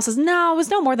 And Miles says, no, it was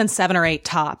no more than 7 or 8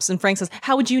 tops. And Frank says,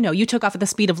 how would you know? You took off at the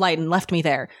speed of light and left me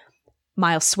there.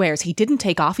 Miles swears he didn't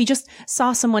take off. He just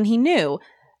saw someone he knew.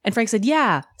 And Frank said,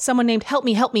 yeah, someone named help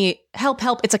me,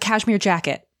 help. It's a cashmere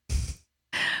jacket.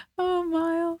 Oh,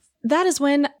 Miles. That is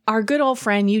when our good old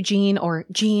friend Eugene, or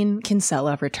Gene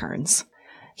Kinsella, returns.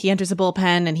 He enters the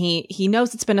bullpen and he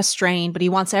knows it's been a strain, but he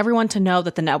wants everyone to know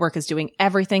that the network is doing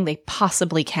everything they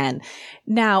possibly can.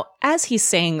 Now, as he's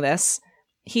saying this,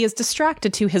 he is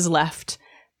distracted to his left.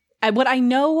 And what I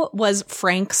know was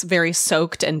Frank's very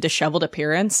soaked and disheveled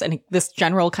appearance and this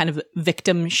general kind of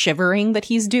victim shivering that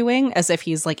he's doing as if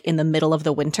he's like in the middle of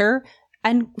the winter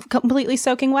and completely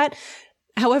soaking wet.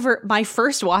 However, my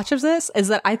first watch of this is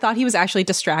that I thought he was actually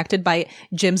distracted by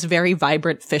Jim's very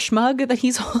vibrant fish mug that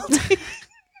he's holding.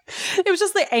 It was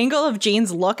just the angle of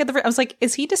Gene's look at I was like,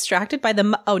 is he distracted by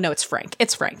oh, no, it's Frank.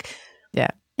 It's Frank. Yeah.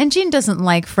 And Gene doesn't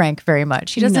like Frank very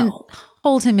much. He doesn't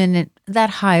hold him in that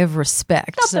high of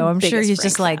respect. Not so I'm sure he's Frank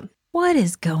just fan. like, what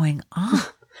is going on?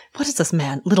 What is this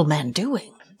little man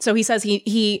doing? So he says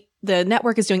the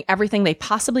network is doing everything they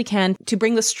possibly can to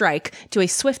bring the strike to a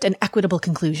swift and equitable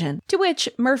conclusion. To which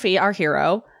Murphy, our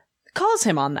hero, calls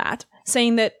him on that,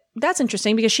 saying that that's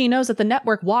interesting because she knows that the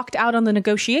network walked out on the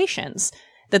negotiations,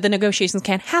 that the negotiations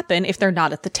can't happen if they're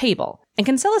not at the table. And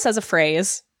Kinsella says a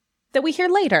phrase that we hear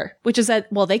later, which is that,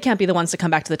 well, they can't be the ones to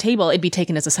come back to the table. It'd be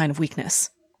taken as a sign of weakness.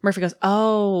 Murphy goes,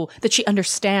 oh, that she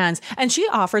understands. And she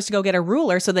offers to go get a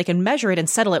ruler so they can measure it and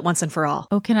settle it once and for all.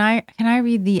 Oh, can I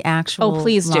read the actual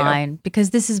please line?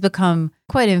 Because this has become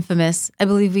quite infamous. I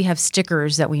believe we have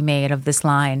stickers that we made of this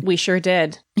line. We sure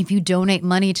did. If you donate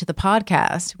money to the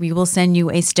podcast, we will send you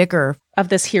a sticker of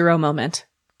this hero moment.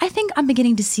 I think I'm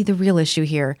beginning to see the real issue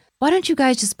here. Why don't you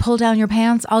guys just pull down your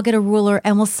pants? I'll get a ruler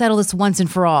and we'll settle this once and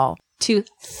for all. To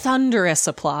thunderous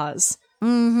applause,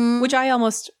 which I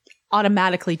almost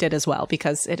automatically did as well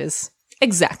because it is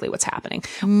exactly what's happening.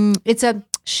 It's a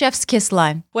chef's kiss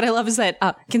line. What I love is that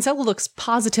Kinsella looks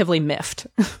positively miffed.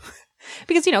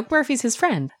 Because, Murphy's his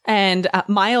friend. And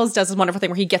Miles does this wonderful thing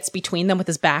where he gets between them with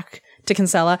his back to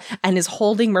Kinsella and is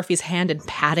holding Murphy's hand and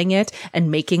patting it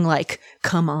and making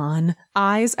come on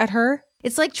eyes at her.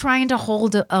 It's like trying to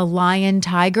hold a lion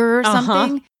tiger or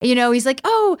something. He's like,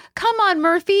 oh, come on,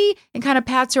 Murphy, and kind of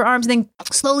pats her arms and then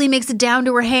slowly makes it down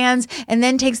to her hands and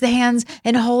then takes the hands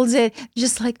and holds it.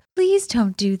 Just like, please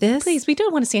don't do this. Please, we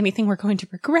don't want to see anything we're going to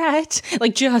regret.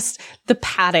 Just the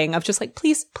patting of just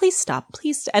please stop,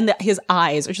 please. And his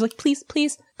eyes are just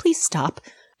please stop.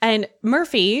 And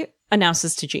Murphy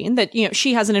announces to Jean that,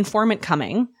 she has an informant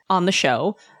coming on the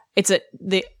show. It's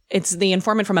the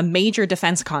informant from a major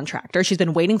defense contractor. She's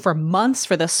been waiting for months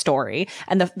for this story,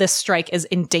 and this strike is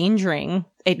endangering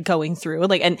it going through.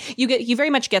 And you very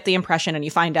much get the impression, and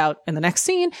you find out in the next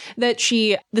scene that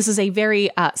this is a very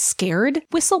scared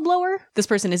whistleblower. This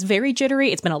person is very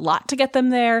jittery. It's been a lot to get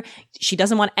them there. She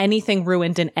doesn't want anything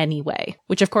ruined in any way.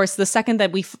 Which, of course, the second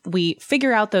that we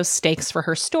figure out those stakes for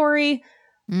her story,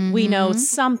 we know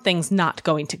something's not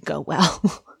going to go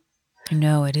well.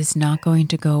 No, it is not going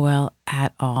to go well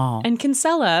at all. And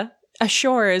Kinsella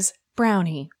assures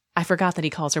Brownie, I forgot that he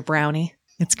calls her Brownie.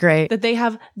 It's great. That they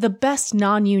have the best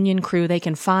non-union crew they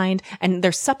can find, and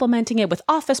they're supplementing it with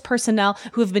office personnel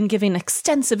who have been given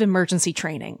extensive emergency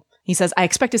training. He says, I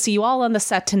expect to see you all on the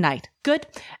set tonight. Good.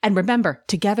 And remember,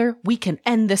 together we can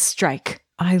end this strike.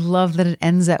 I love that it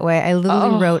ends that way. I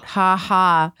literally wrote, ha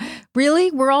ha.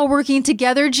 Really? We're all working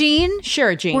together, Jean?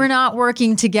 Sure, Jean. We're not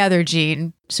working together,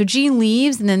 Jean. So Jean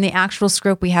leaves, and then the actual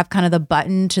script, we have kind of the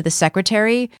button to the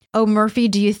secretary. Oh, Murphy,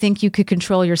 do you think you could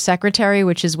control your secretary?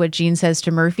 Which is what Jean says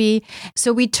to Murphy.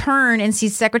 So we turn and see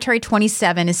Secretary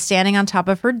 27 is standing on top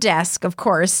of her desk, of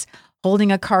course,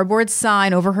 holding a cardboard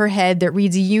sign over her head that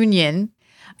reads union.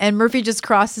 And Murphy just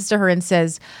crosses to her and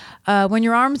says, when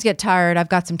your arms get tired, I've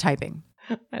got some typing.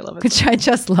 I love it. Which I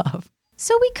just love.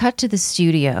 So we cut to the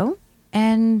studio,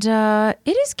 and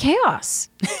it is chaos.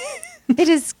 It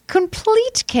is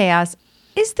complete chaos.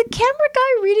 Is the camera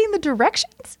guy reading the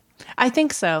directions? I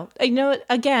think so.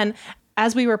 Again,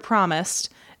 as we were promised,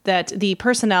 that the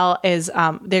personnel is,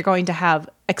 they're going to have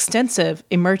extensive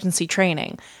emergency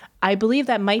training. I believe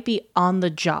that might be on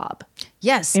the job.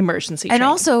 Yes. Emergency and training.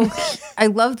 Also, I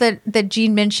love that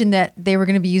Jean mentioned that they were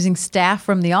going to be using staff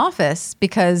from the office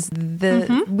because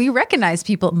we recognize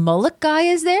people. Mullet guy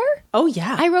is there? Oh,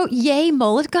 yeah. I wrote, yay,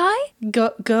 mullet guy?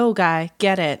 Go guy.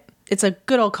 Get it. It's a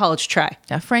good old college try.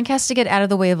 Now, Frank has to get out of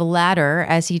the way of a ladder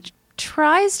as he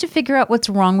tries to figure out what's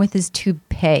wrong with his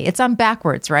toupee. It's on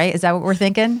backwards, right? Is that what we're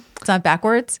thinking? It's on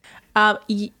backwards?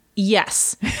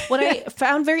 Yes. What I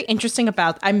found very interesting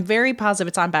I'm very positive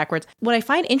it's on backwards. What I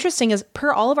find interesting is,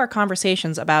 per all of our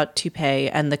conversations about toupee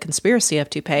and the conspiracy of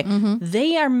toupee,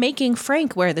 they are making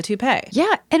Frank wear the toupee.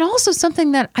 Yeah. And also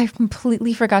something that I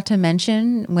completely forgot to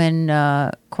mention when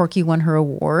Corky won her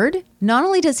award. Not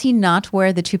only does he not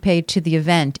wear the toupee to the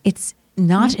event, it's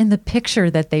not in the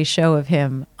picture that they show of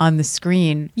him on the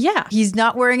screen. Yeah. He's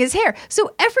not wearing his hair.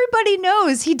 So everybody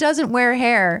knows he doesn't wear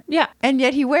hair. Yeah. And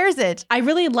yet he wears it. I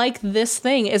really like this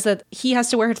thing is that he has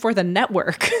to wear it for the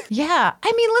network. Yeah.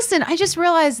 I mean, listen, I just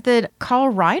realized that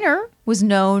Carl Reiner was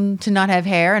known to not have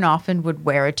hair and often would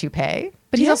wear a toupee.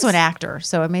 But he's also an actor,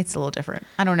 so it makes it a little different.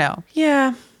 I don't know.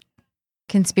 Yeah.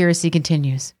 Conspiracy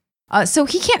continues. So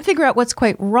he can't figure out what's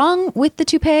quite wrong with the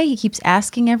toupee. He keeps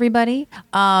asking everybody.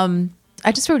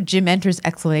 I just wrote Jim enters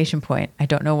exclamation point. I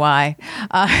don't know why.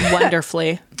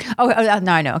 Wonderfully. No,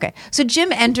 I know. Okay. So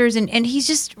Jim enters and he's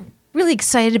just really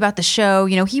excited about the show.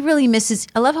 He really misses,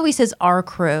 I love how he says our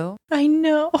crew. I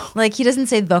know. Like he doesn't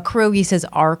say the crew, he says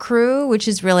our crew, which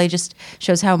is really just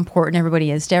shows how important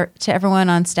everybody is to everyone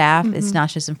on staff. It's not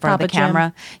just in front of the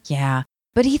camera. Jim. Yeah.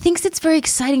 But he thinks it's very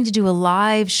exciting to do a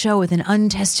live show with an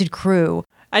untested crew.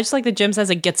 I just like that Jim says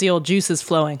it gets the old juices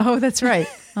flowing. Oh, that's right.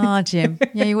 Oh, Jim.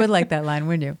 Yeah, you would like that line,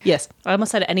 wouldn't you? Yes. I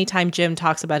almost said any time Jim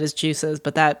talks about his juices,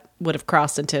 but that would have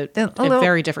crossed into a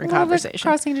very different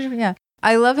conversation. Yeah.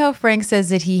 I love how Frank says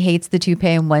that he hates the toupee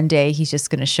and one day he's just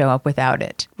going to show up without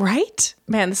it. Right?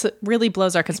 Man, this really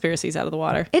blows our conspiracies out of the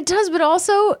water. It does, but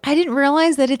also I didn't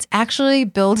realize that it's actually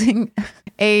building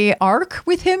a arc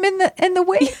with him in the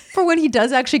way for when he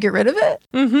does actually get rid of it.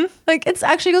 Mm-hmm. Like it's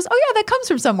actually goes, oh yeah, that comes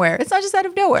from somewhere. It's not just out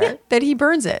of nowhere that he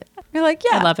burns it. You're like,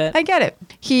 yeah, I love it. I get it.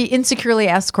 He insecurely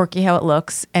asks Corky how it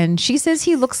looks, and she says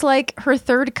he looks like her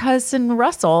third cousin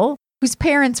Russell, whose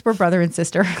parents were brother and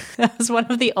sister. That was one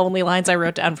of the only lines I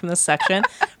wrote down from this section,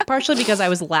 partially because I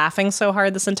was laughing so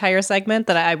hard this entire segment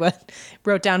that I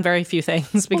wrote down very few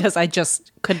things because I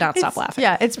just could not stop laughing.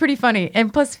 Yeah, it's pretty funny.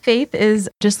 And plus Faith is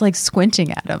just like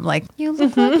squinting at him like, you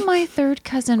look like my third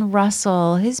cousin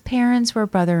Russell. His parents were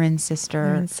brother and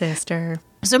sister.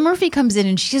 So Murphy comes in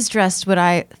and she's dressed what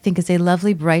I think is a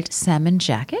lovely bright salmon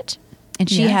jacket. And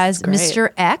she has great.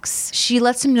 Mr. X. She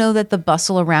lets him know that the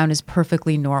bustle around is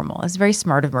perfectly normal. It's very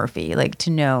smart of Murphy, like to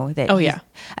know that. Oh, he's- yeah.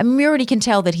 I mean, we already can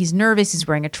tell that he's nervous. He's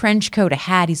wearing a trench coat, a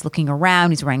hat. He's looking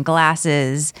around. He's wearing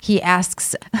glasses. He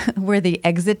asks where the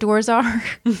exit doors are.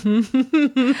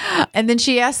 And then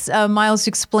she asks Miles to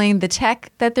explain the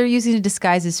tech that they're using to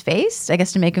disguise his face, I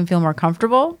guess to make him feel more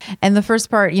comfortable. And the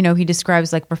first part, you know, he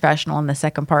describes like professional. And the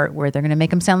second part where they're going to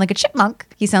make him sound like a chipmunk,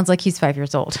 he sounds like he's 5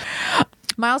 years old.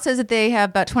 Miles says that they have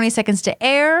about 20 seconds to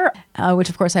air, which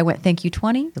of course I went, thank you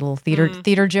 20. A little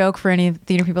theater joke for any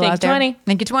theater people Thank out there. 20.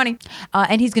 Thank you 20.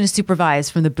 And he's going to supervise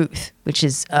from the booth, which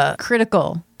is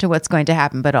critical to what's going to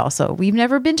happen. But also, we've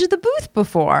never been to the booth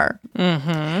before.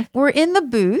 Mm-hmm. We're in the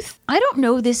booth. I don't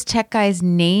know this tech guy's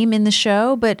name in the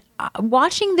show, but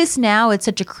watching this now at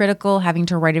such a critical, having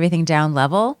to write everything down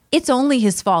level, it's only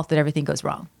his fault that everything goes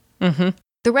wrong. Mm-hmm.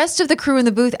 The rest of the crew in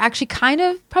the booth actually kind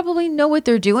of probably know what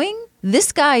they're doing.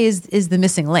 This guy is the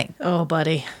missing link. Oh,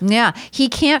 buddy. Yeah. He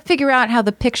can't figure out how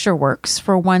the picture works,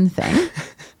 for one thing.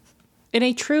 In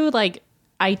a true, like,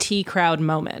 IT crowd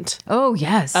moment Oh,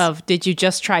 yes. of, did you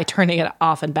just try turning it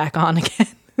off and back on again?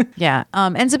 Yeah.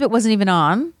 Ends up it wasn't even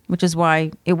on, which is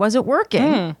why it wasn't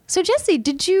working. So, Jesse,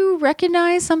 did you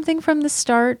recognize something from the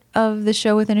start of the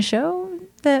show within a show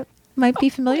that might be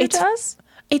familiar to us?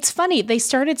 It's funny. They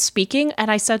started speaking and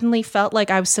I suddenly felt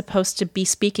like I was supposed to be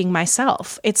speaking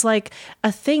myself. It's like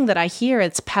a thing that I hear.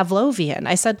 It's Pavlovian.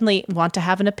 I suddenly want to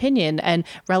have an opinion and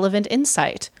relevant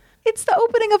insight. It's the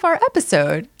opening of our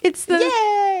episode. It's the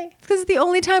yay! Because it's the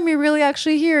only time we really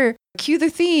actually hear cue the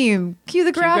theme, cue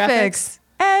the graphics,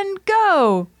 and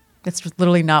go. That's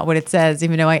literally not what it says,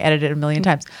 even though I edited it a million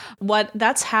times.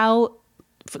 That's how,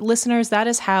 listeners, that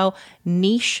is how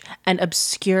niche and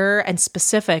obscure and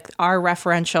specific our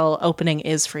referential opening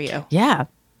is for you. Yeah.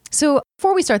 So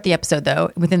before we start the episode,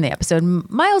 though, within the episode,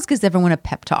 Miles gives everyone a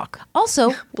pep talk.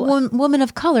 Also, woman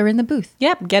of color in the booth.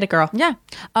 Yep, get it, girl. Yeah.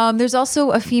 There's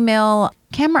also a female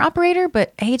camera operator,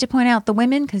 but I hate to point out the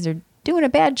women because they're doing a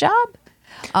bad job.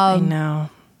 I know.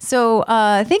 So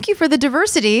thank you for the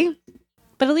diversity.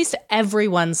 But at least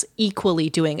everyone's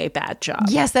equally doing a bad job.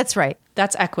 Yes, that's right.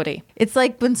 That's equity. It's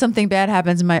like when something bad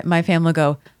happens, my family will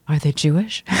go, are they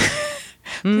Jewish?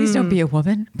 Please don't be a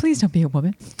woman. Please don't be a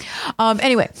woman.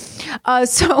 Anyway,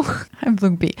 so I'm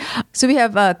Bloomby. So we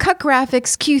have cut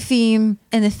graphics, cue theme,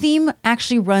 and the theme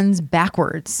actually runs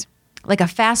backwards, like a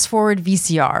fast forward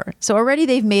VCR. So already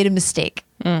they've made a mistake.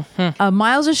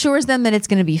 Miles assures them that it's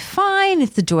going to be fine.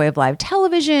 It's the joy of live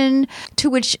television. To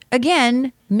which,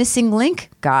 again, missing link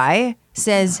guy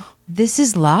says, this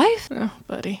is live? Oh,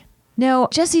 buddy. Now,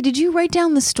 Jesse, did you write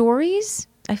down the stories?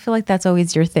 I feel like that's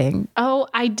always your thing. Oh,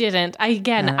 I didn't.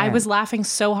 I was laughing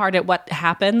so hard at what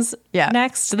happens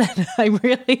next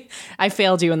that I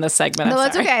failed you in this segment. No,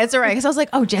 that's okay. It's all right. Because I was like,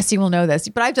 oh, Jesse will know this.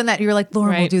 But I've done that. You were like,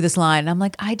 Lauren will do this line. And I'm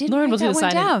like, I didn't Lauren write will that do one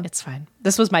this line. down. It's fine.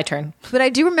 This was my turn. But I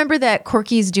do remember that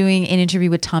Corky's doing an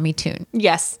interview with Tommy Toon.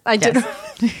 Yes, I did.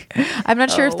 I'm not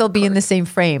sure if they'll be in the same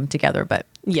frame together, but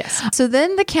yes. So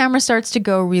then the camera starts to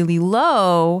go really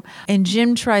low and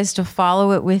Jim tries to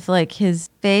follow it with like his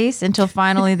face until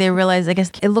finally they realize, I guess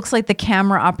it looks like the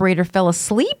camera operator fell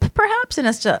asleep perhaps and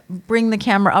has to bring the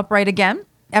camera upright again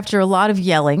after a lot of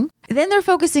yelling. Then they're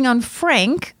focusing on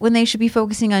Frank when they should be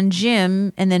focusing on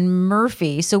Jim and then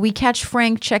Murphy. So we catch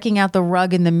Frank checking out the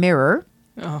rug in the mirror.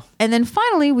 Oh. And then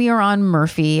finally, we are on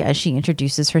Murphy as she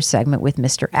introduces her segment with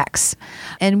Mr. X.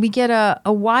 And we get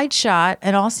a wide shot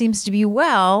and all seems to be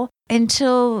well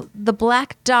until the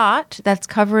black dot that's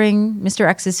covering Mr.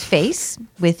 X's face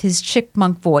with his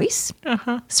chipmunk voice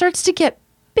starts to get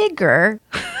bigger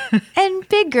and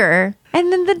bigger.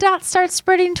 And then the dot starts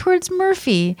spreading towards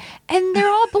Murphy and they're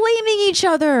all blaming each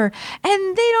other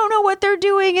and they don't know what they're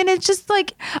doing. And it's just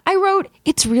like, I wrote,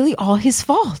 it's really all his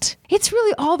fault. It's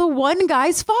really all the one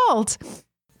guy's fault.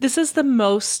 This is the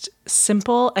most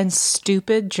simple and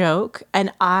stupid joke,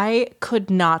 and I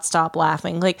could not stop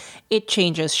laughing. Like, it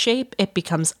changes shape, it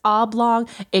becomes oblong,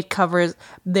 it covers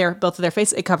both of their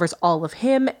faces, it covers all of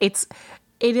him. It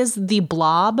is the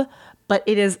Blob, but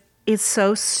it's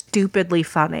so stupidly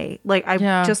funny. Like,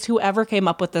 just whoever came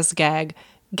up with this gag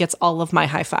gets all of my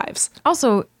high fives.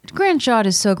 Also, Grant Shaw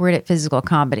is so great at physical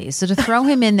comedy. So to throw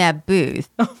him in that booth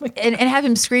and have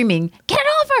him screaming, get it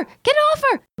off her, get it off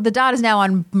her. The dot is now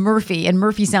on Murphy and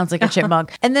Murphy sounds like a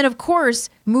chipmunk. And then, of course,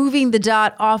 moving the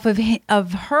dot off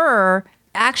of her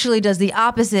actually does the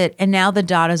opposite, and now the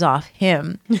dot is off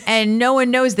him. And no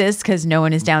one knows this because no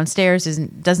one is downstairs,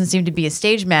 doesn't seem to be a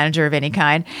stage manager of any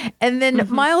kind. And then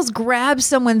Miles grabs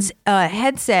someone's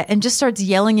headset and just starts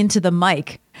yelling into the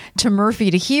mic to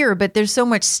Murphy to hear, but there's so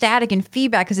much static and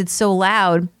feedback because it's so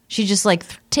loud. She just like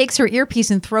takes her earpiece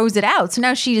and throws it out. So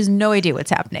now she has no idea what's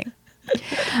happening.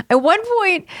 At one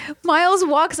point, Miles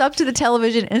walks up to the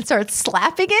television and starts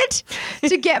slapping it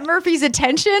to get Murphy's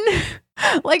attention.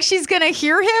 Like she's going to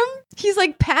hear him. He's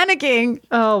like panicking.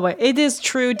 Oh, it is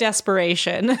true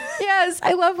desperation. Yes,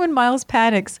 I love when Miles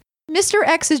panics. Mr.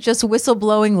 X is just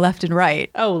whistleblowing left and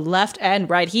right. Oh, left and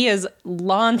right. He is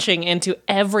launching into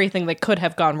everything that could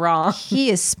have gone wrong. He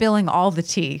is spilling all the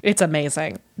tea. It's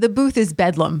amazing. The booth is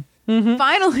bedlam.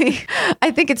 Finally,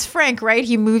 I think it's Frank, right?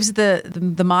 He moves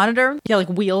the monitor. Yeah, like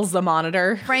wheels the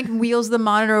monitor. Frank wheels the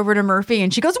monitor over to Murphy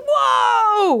and she goes,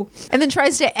 whoa! And then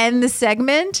tries to end the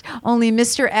segment. Only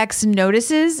Mr. X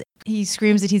notices. He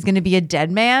screams that he's going to be a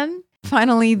dead man.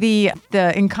 Finally, the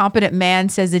incompetent man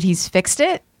says that he's fixed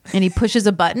it and he pushes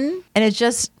a button and it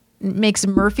just makes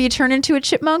Murphy turn into a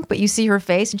chipmunk. But you see her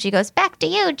face and she goes, back to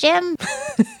you, Jim.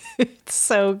 It's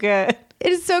so good.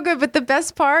 It is so good. But the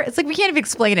best part, it's like we can't even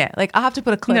explain it. Like I'll have to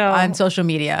put a clip on social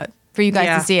media for you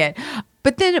guys to see it.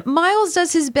 But then Miles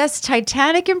does his best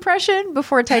Titanic impression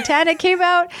before Titanic came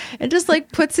out and just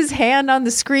like puts his hand on the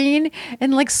screen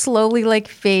and like slowly like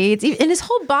fades. And his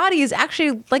whole body is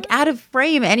actually like out of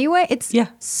frame anyway. It's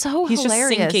so He's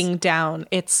hilarious. just sinking down.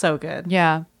 It's so good.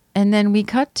 Yeah. And then we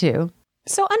cut to.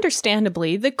 So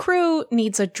understandably, the crew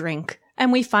needs a drink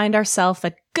and we find ourselves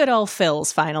at good old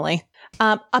Phil's finally.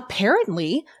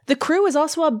 Apparently, the crew is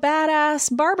also a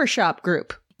badass barbershop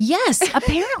group. Yes,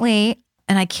 apparently.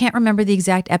 And I can't remember the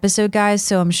exact episode, guys,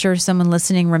 so I'm sure someone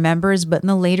listening remembers. But in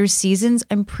the later seasons,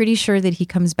 I'm pretty sure that he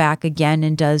comes back again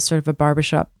and does sort of a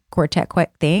barbershop quartet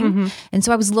thing. And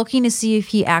so I was looking to see if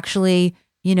he actually,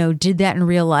 did that in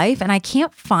real life. And I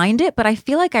can't find it, but I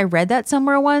feel like I read that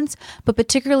somewhere once. But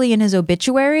particularly in his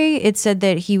obituary, it said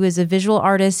that he was a visual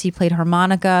artist. He played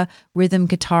harmonica, rhythm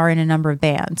guitar in a number of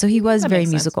bands. So he was very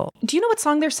musical. Do you know what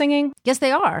song they're singing? Yes,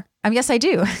 they are. Yes, I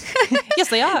do. Yes,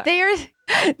 they are.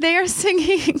 They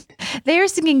are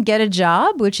singing Get a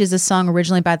Job, which is a song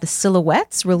originally by the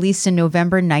Silhouettes, released in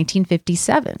November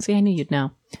 1957. See, I knew you'd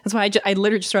know. That's why I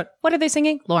literally just wrote, what are they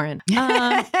singing? Lauren.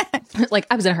 Like,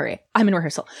 I was in a hurry. I'm in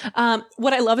rehearsal.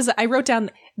 What I love is that I wrote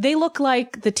down, they look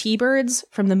like the T-Birds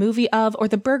from the movie of, or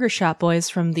the Burger Shop Boys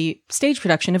from the stage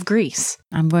production of Grease.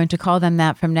 I'm going to call them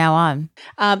that from now on.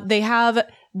 They have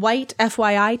white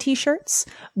FYI t-shirts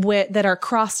that are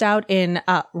crossed out in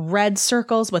red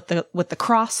circles with the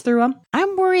cross through them.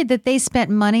 I'm worried that they spent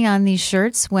money on these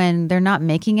shirts when they're not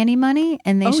making any money,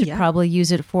 and they should probably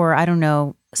use it for, I don't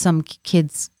know, some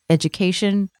kids'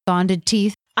 education, bonded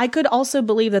teeth. I could also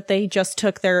believe that they just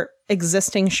took their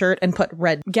existing shirt and put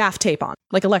red gaff tape on,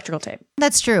 like electrical tape.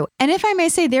 That's true. And if I may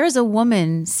say, there is a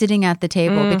woman sitting at the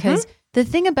table because the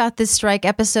thing about this strike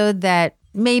episode that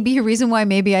may be a reason why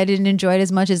maybe I didn't enjoy it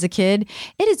as much as a kid,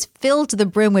 it is filled to the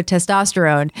brim with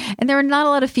testosterone. And there are not a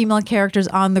lot of female characters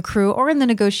on the crew or in the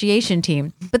negotiation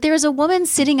team. But there is a woman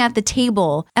sitting at the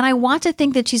table, and I want to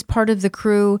think that she's part of the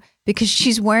crew because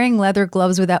she's wearing leather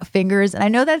gloves without fingers. And I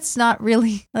know that's not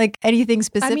really like anything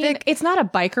specific. I mean, it's not a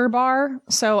biker bar,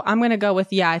 so I'm going to go with,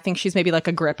 I think she's maybe like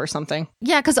a grip or something.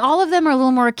 Yeah, because all of them are a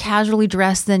little more casually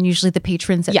dressed than usually the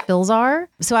patrons at Phil's are.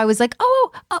 So I was like,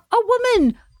 oh, a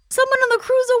woman. Someone on the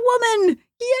crew's a woman.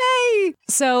 Yay!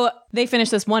 So they finish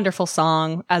this wonderful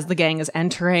song as the gang is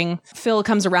entering. Phil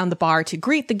comes around the bar to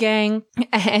greet the gang,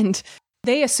 and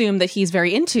they assume that he's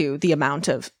very into the amount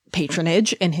of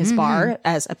patronage in his bar,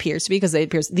 as appears to be, because it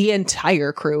appears the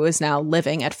entire crew is now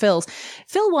living at Phil's.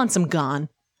 Phil wants them gone.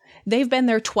 They've been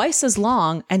there twice as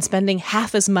long and spending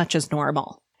half as much as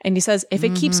normal. And he says if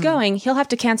it keeps going, he'll have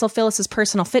to cancel Phyllis's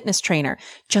personal fitness trainer,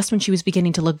 just when she was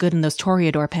beginning to look good in those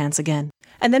Toreador pants again.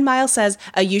 And then Miles says,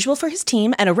 a usual for his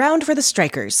team and a round for the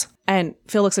strikers. And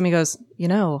Phil looks at me and goes,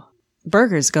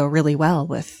 burgers go really well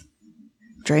with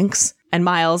drinks. And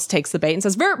Miles takes the bait and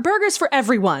says, burgers for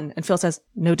everyone. And Phil says,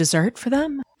 no dessert for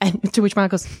them? And to which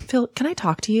Miles goes, Phil, can I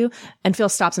talk to you? And Phil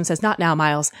stops and says, not now,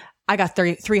 Miles. I got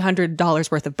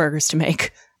 $300 worth of burgers to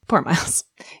make. Poor Miles.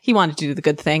 He wanted to do the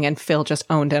good thing, and Phil just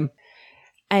owned him.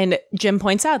 And Jim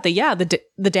points out that,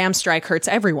 the damn strike hurts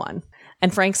everyone.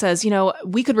 And Frank says,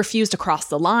 we could refuse to cross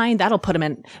the line. That'll put him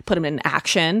in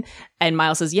action. And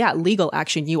Miles says, yeah, legal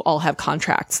action. You all have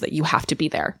contracts that you have to be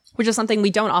there, which is something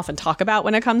we don't often talk about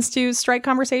when it comes to strike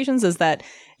conversations, is that,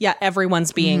 yeah,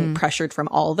 everyone's being pressured from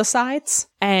all the sides.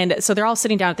 And so they're all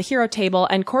sitting down at the hero table,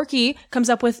 and Corky comes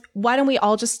up with, why don't we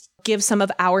all just give some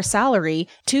of our salary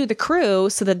to the crew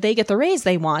so that they get the raise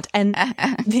they want? And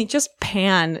they just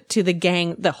pan to the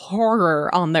gang, the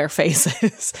horror on their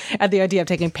faces at the idea of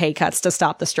taking pay cuts to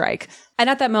stop the strike. And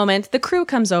at that moment, the crew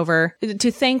comes over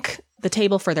to thank the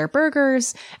table for their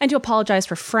burgers and to apologize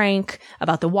for Frank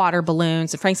about the water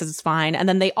balloons. And Frank says it's fine. And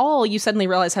then they all, you suddenly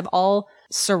realize, have all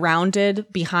surrounded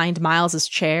behind Miles's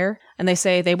chair. And they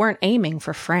say they weren't aiming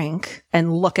for Frank,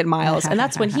 and look at Miles. And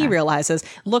that's when he realizes,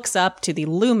 looks up to the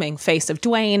looming face of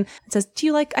Dwayne and says, do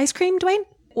you like ice cream, Dwayne?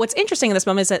 What's interesting in this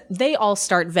moment is that they all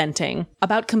start venting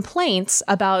about complaints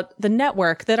about the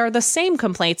network that are the same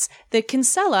complaints that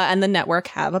Kinsella and the network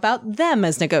have about them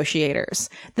as negotiators,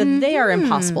 that they are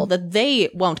impossible, that they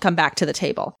won't come back to the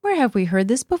table. Where have we heard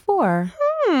this before?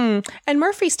 And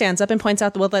Murphy stands up and points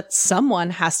out, well, that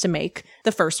someone has to make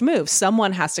the first move.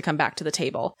 Someone has to come back to the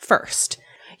table first.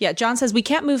 Yeah, John says, we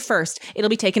can't move first. It'll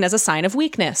be taken as a sign of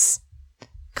weakness.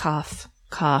 Cough,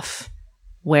 cough.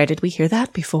 Where did we hear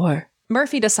that before?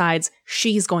 Murphy decides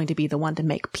she's going to be the one to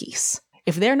make peace.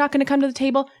 If they're not going to come to the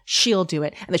table, she'll do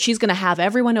it, and that she's going to have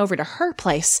everyone over to her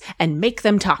place and make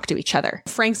them talk to each other.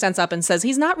 Frank stands up and says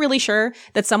he's not really sure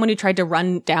that someone who tried to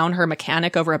run down her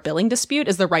mechanic over a billing dispute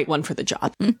is the right one for the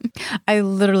job. I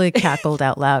literally cackled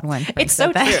out loud when Frank It's so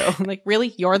said that. true. Like,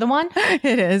 really? You're the one?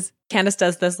 It is. Candace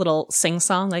does this little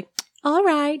sing-song, like, all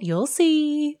right, you'll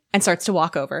see, and starts to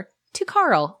walk over to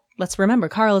Carl. Let's remember,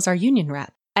 Carl is our union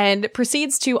rep. And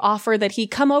proceeds to offer that he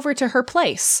come over to her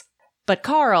place. But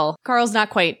Carl's not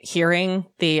quite hearing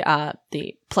the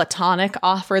platonic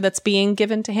offer that's being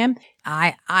given to him.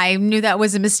 I knew that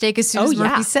was a mistake as soon as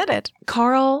Murphy said it.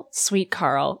 Carl, sweet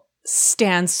Carl,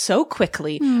 stands so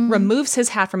quickly, removes his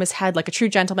hat from his head like a true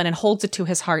gentleman and holds it to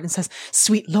his heart and says,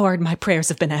 sweet Lord, my prayers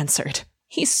have been answered.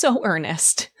 He's so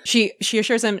earnest. She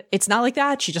assures him it's not like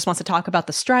that. She just wants to talk about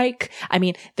the strike. I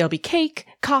mean, there'll be cake,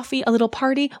 coffee, a little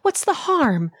party. What's the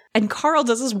harm? And Carl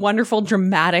does this wonderful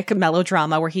dramatic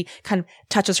melodrama where he kind of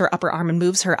touches her upper arm and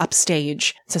moves her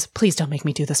upstage and says, please don't make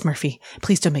me do this, Murphy.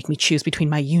 Please don't make me choose between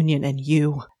my union and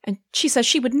you. And she says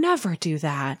she would never do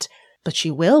that. But she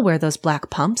will wear those black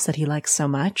pumps that he likes so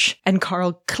much. And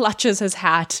Carl clutches his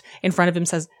hat in front of him and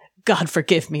says, God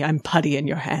forgive me, I'm putty in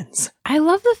your hands. I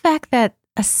love the fact that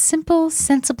a simple,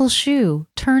 sensible shoe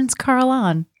turns Carl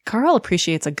on. Carl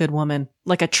appreciates a good woman,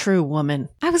 like a true woman.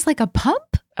 I was like, a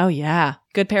pump? Oh, yeah.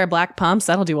 Good pair of black pumps.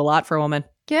 That'll do a lot for a woman.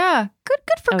 Yeah. Good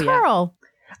for Carl.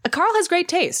 Yeah. Carl has great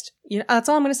taste. You know, that's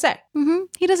all I'm going to say.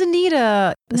 He doesn't need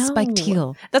a spiked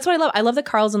heel. That's what I love. I love that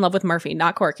Carl's in love with Murphy,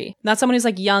 not Corky. Not someone who's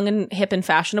like young and hip and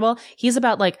fashionable. He's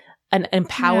about like an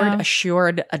empowered,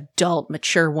 assured, adult,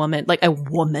 mature woman. Like a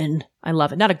woman. I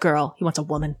love it. Not a girl. He wants a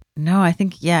woman. No, I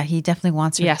think, he definitely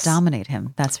wants her to dominate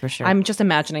him. That's for sure. I'm just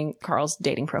imagining Carl's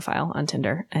dating profile on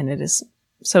Tinder, and it is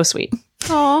so sweet.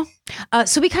 Aw.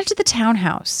 So we cut to the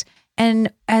townhouse.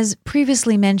 And as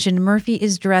previously mentioned, Murphy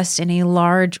is dressed in a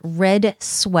large red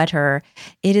sweater.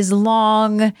 It is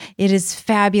long. It is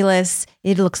fabulous.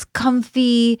 It looks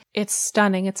comfy. It's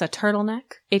stunning. It's a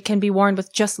turtleneck. It can be worn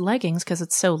with just leggings because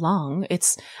it's so long.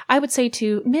 It's, I would say,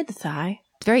 to mid-thigh.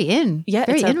 It's very in. Yeah,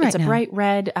 very in right now. It's a bright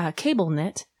red cable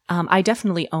knit. I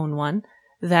definitely own one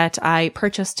that I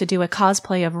purchased to do a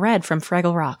cosplay of Red from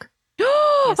Fraggle Rock.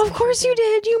 Yes, of course you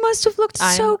did. You must have looked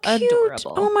so cute.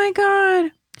 Adorable. Oh my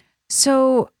God.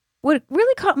 So what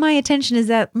really caught my attention is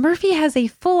that Murphy has a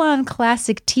full-on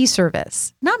classic tea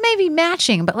service. Not maybe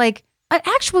matching, but like an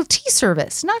actual tea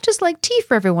service. Not just like tea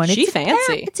for everyone. She's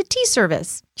fancy. It's a tea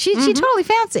service. She totally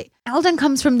fancy. Eldon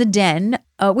comes from the den,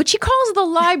 which he calls the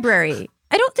library.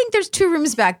 I don't think there's 2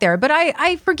 rooms back there, but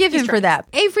I forgive him for that.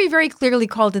 Avery very clearly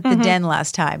called it the den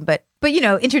last time, but you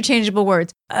know, interchangeable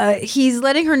words. He's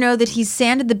letting her know that he's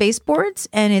sanded the baseboards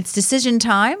and it's decision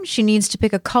time. She needs to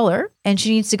pick a color and she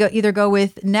needs to either go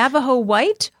with Navajo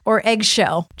white or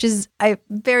eggshell, which is a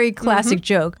very classic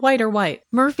joke. White or white.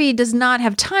 Murphy does not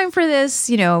have time for this.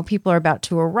 You know, people are about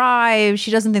to arrive.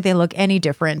 She doesn't think they look any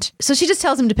different. So she just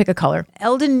tells him to pick a color.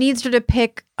 Eldon needs her to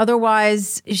pick.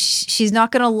 Otherwise, she's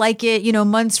not going to like it, you know,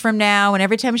 months from now. And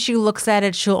every time she looks at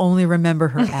it, she'll only remember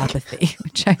her apathy,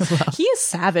 which I love. He is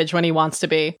savage when he wants to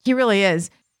be. He really is.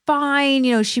 Fine,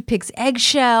 you know, she picks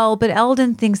eggshell, but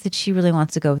Eldon thinks that she really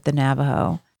wants to go with the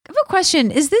Navajo. I have a question.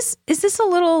 Is this a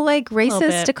little like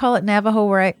racist to call it Navajo,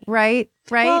 right?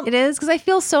 Well, it is? Because I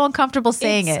feel so uncomfortable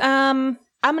saying it. I'm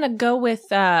going to go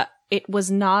with it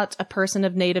was not a person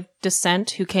of native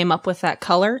descent who came up with that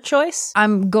color choice,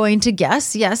 I'm going to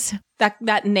guess, yes.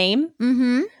 that name.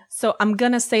 Mm-hmm. So I'm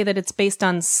going to say that it's based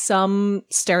on some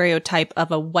stereotype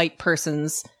of a white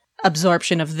person's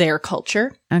absorption of their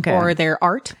culture or their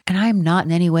art. And I'm not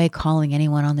in any way calling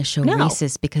anyone on the show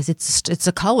racist because it's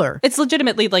a color. It's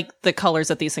legitimately like the colors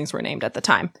that these things were named at the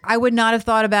time. I would not have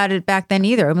thought about it back then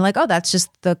either. I'm like, oh, that's just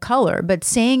the color. But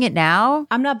saying it now.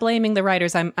 I'm not blaming the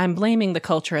writers. I'm blaming the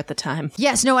culture at the time.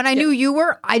 Yes, no, and I knew you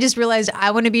were. I just realized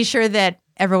I want to be sure that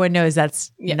everyone knows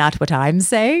that's not what I'm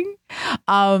saying.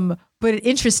 But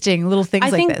interesting little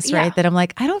things like this, right? That I'm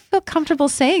like, I don't feel comfortable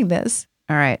saying this.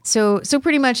 All right. So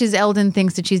pretty much as Eldon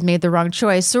thinks that she's made the wrong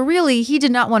choice. So really, he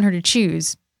did not want her to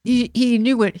choose. He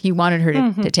knew what he wanted her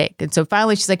to take. And so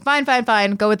finally, she's like,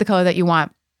 fine. Go with the color that you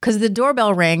want. Because the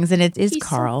doorbell rings and it is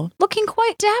Carl looking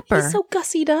quite dapper. He's so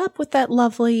gussied up with that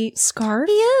lovely scarf.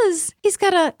 He is. He's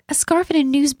got a scarf and a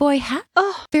newsboy hat.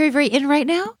 Oh, very, very in right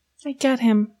now. I get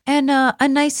him. And a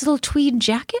nice little tweed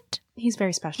jacket. He's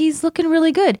very special. He's looking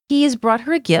really good. He has brought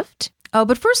her a gift. Oh,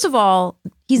 but first of all,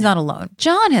 he's not alone.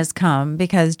 John has come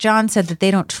because John said that they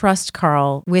don't trust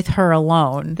Carl with her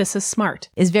alone. This is smart.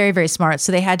 Is very, very smart.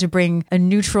 So they had to bring a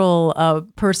neutral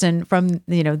person from,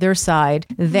 their side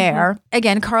there. Mm-hmm.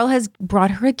 Again, Carl has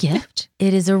brought her a gift.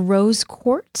 It is a rose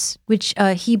quartz, which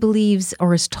he believes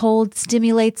or is told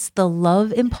stimulates the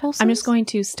love impulses. I'm just going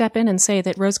to step in and say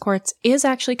that rose quartz is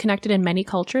actually connected in many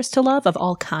cultures to love of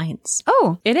all kinds.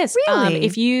 Oh, it is. Really?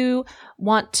 If you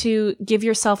want to give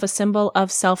yourself a symbol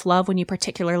of self-love when you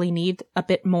particularly need a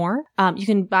bit more, you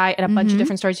can buy at a bunch of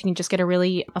different stores. You can just get a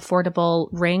really affordable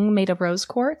ring made of rose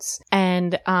quartz.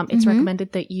 And it's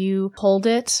recommended that you hold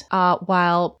it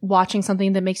while watching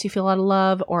something that makes you feel a lot of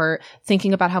love or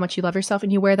thinking about how much you love yourself.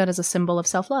 And you wear that as a symbol of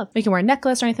self-love. You can wear a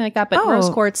necklace or anything like that. But rose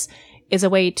quartz is a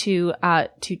way to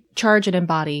charge and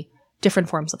embody different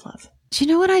forms of love. Do you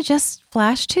know what I just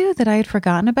flashed to that I had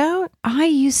forgotten about? I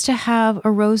used to have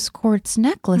a rose quartz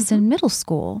necklace in middle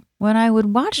school when I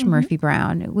would watch Murphy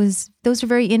Brown. Those were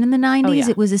very in the 90s. Oh, yeah.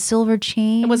 It was a silver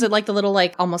chain. Was it like the little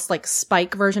almost like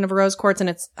spike version of a rose quartz and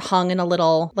it's hung in a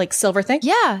little silver thing?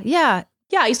 Yeah. Yeah,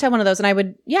 I used to have one of those and I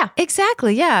would,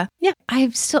 Exactly, yeah. Yeah.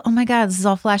 I've still, oh my God, this is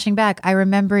all flashing back. I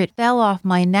remember it fell off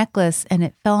my necklace and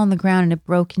it fell on the ground and it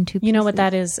broke in two pieces. You know what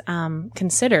that is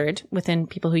considered within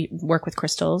people who work with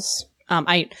crystals?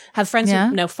 I have friends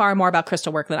who know far more about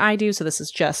crystal work than I do. So this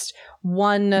is just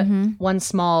one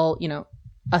small,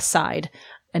 aside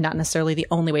and not necessarily the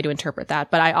only way to interpret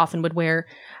that. But I often would wear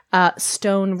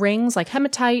stone rings like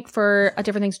hematite for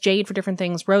different things, jade for different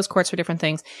things, rose quartz for different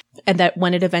things. And that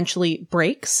when it eventually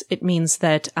breaks, it means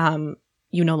that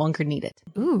you no longer need it.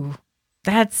 Ooh,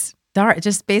 that's dark.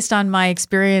 Just based on my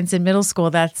experience in middle school,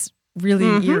 that's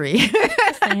really eerie.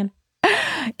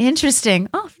 Interesting.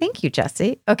 Oh, thank you,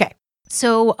 Jesse. Okay.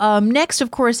 So next,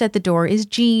 of course, at the door is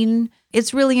Jean.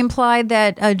 It's really implied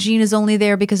that Jean is only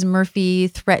there because Murphy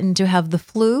threatened to have the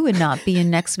flu and not be in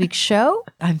next week's show.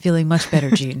 I'm feeling much better,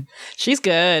 Jean. She's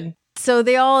good. So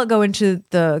they all go into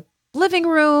the living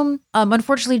room.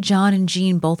 Unfortunately, John and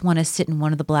Jean both want to sit in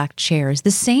one of the black chairs,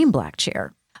 the same black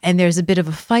chair. And there's a bit of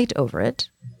a fight over it.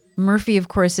 Murphy, of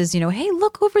course, says, hey,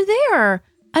 look over there.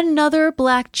 Another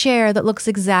black chair that looks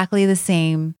exactly the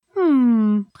same.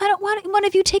 I don't want one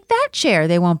of you take that chair.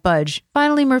 They won't budge.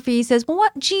 Finally, Murphy says, well,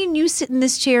 what, Jean, you sit in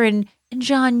this chair and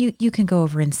John, you can go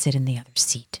over and sit in the other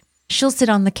seat. She'll sit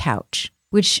on the couch,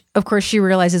 which of course she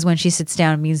realizes when she sits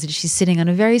down means that she's sitting on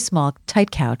a very small,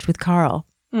 tight couch with Carl.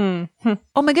 Oh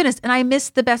my goodness. And I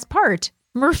missed the best part.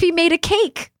 Murphy made a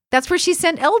cake. That's where she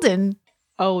sent Eldon.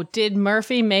 Oh, did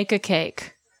Murphy make a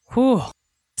cake? Whew.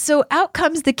 So out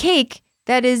comes the cake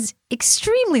that is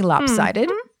extremely lopsided.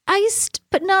 Iced,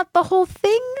 but not the whole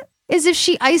thing, as if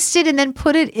she iced it and then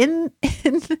put it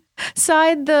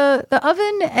inside the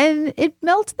oven and it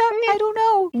melted that. I don't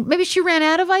know. Maybe she ran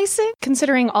out of icing.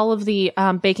 Considering all of the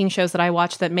baking shows that I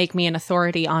watch that make me an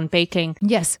authority on baking,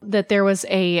 yes, that there was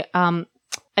an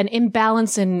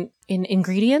imbalance in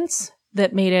ingredients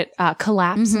that made it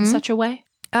collapse in such a way.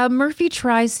 Murphy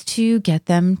tries to get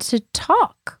them to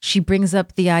talk. She brings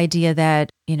up the idea that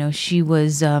she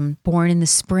was born in the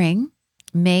spring.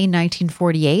 May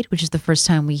 1948, which is the first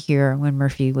time we hear when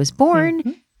Murphy was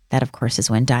born. That, of course, is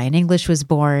when Diane English was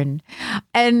born.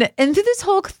 And through this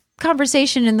whole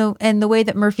conversation and the way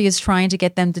that Murphy is trying to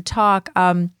get them to talk,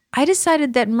 I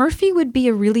decided that Murphy would be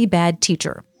a really bad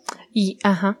teacher.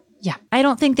 Yeah. I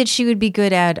don't think that she would be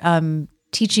good at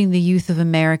teaching the youth of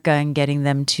America and getting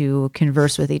them to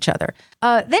converse with each other.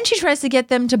 Then she tries to get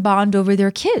them to bond over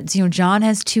their kids. John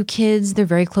has 2 kids. They're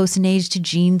very close in age to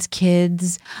Jean's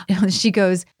kids. She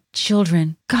goes,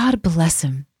 children, God bless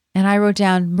them. And I wrote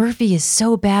down, Murphy is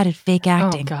so bad at fake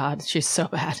acting. Oh, God. She's so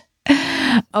bad.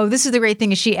 Oh, this is the great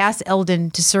thing is she asked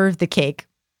Eldon to serve the cake.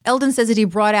 Eldon says that he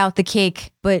brought out the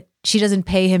cake, but she doesn't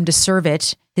pay him to serve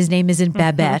it. His name isn't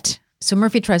Babette. So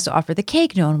Murphy tries to offer the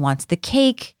cake. No one wants the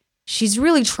cake. She's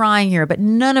really trying here, but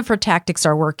none of her tactics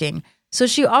are working. So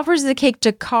she offers the cake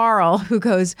to Carl, who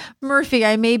goes, Murphy,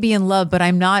 I may be in love, but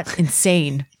I'm not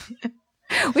insane.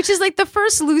 Which is like the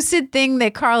first lucid thing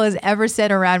that Carl has ever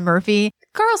said around Murphy.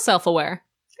 Carl's self-aware.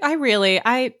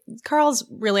 Carl's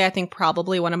really, I think,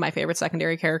 probably one of my favorite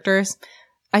secondary characters.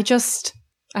 I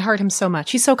heart him so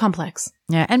much. He's so complex.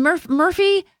 Yeah. And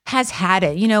Murphy has had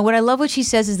it. You know, what I love what she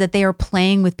says is that they are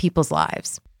playing with people's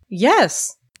lives.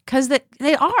 Yes. Because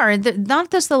they are. They're not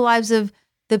just the lives of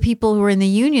the people who are in the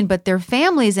union, but their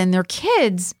families and their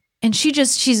kids. And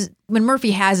when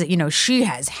Murphy has it, you know, she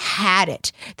has had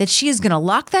it, that she is going to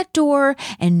lock that door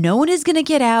and no one is going to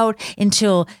get out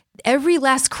until every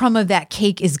last crumb of that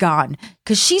cake is gone.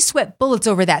 Because she sweat bullets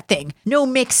over that thing. No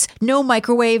mix, no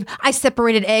microwave. I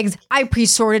separated eggs. I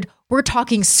pre-sorted. We're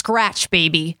talking scratch,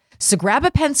 baby. So grab a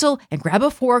pencil and grab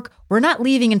a fork. We're not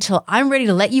leaving until I'm ready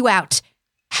to let you out.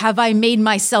 Have I made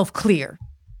myself clear?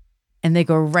 And they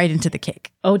go right into the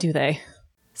cake. Oh, do they?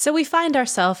 So we find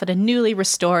ourselves at a newly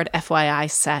restored FYI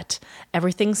set.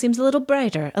 Everything seems a little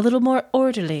brighter, a little more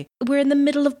orderly. We're in the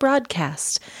middle of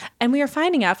broadcast. And we are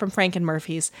finding out from Frank and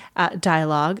Murphy's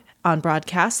dialogue on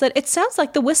broadcast that it sounds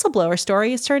like the whistleblower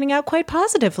story is turning out quite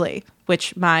positively,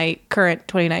 which my current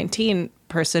 2019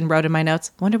 person wrote in my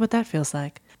notes. Wonder what that feels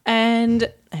like.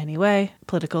 And anyway,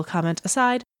 political comment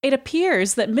aside, it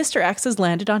appears that Mr. X has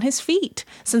landed on his feet.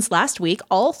 Since last week,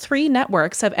 all 3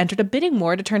 networks have entered a bidding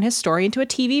war to turn his story into a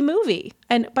TV movie.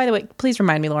 And by the way, please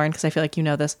remind me, Lauren, because I feel like you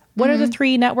know this. What are the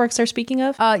 3 networks they're speaking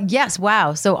of? Yes.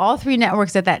 Wow. So all 3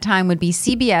 networks at that time would be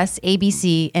CBS,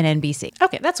 ABC, and NBC.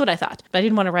 Okay, that's what I thought. But I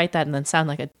didn't want to write that and then sound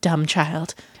like a dumb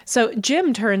child. So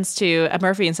Jim turns to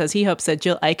Murphy and says he hopes that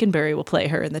Jill Eikenberry will play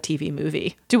her in the TV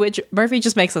movie. To which Murphy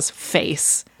just makes us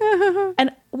face.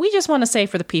 And we just want to say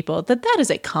for the people that is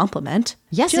a compliment.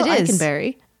 Yes, Jill it is.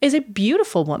 Eikenberry is a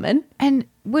beautiful woman. And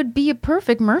would be a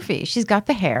perfect Murphy. She's got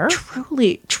the hair.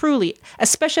 Truly, truly.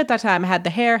 Especially at that time, had the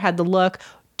hair, had the look.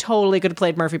 Totally could have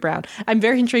played Murphy Brown. I'm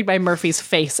very intrigued by Murphy's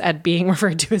face at being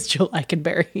referred to as Jill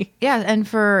Eikenberry. Yeah, and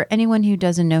for anyone who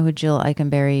doesn't know who Jill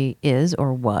Eikenberry is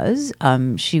or was,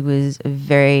 she was a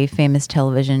very famous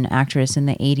television actress in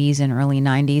the 80s and early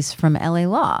 90s from LA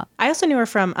Law. I also knew her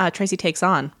from Tracy Takes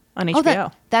On HBO.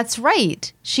 Oh, that's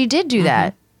right. She did do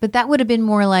that. But that would have been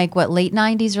more like, what, late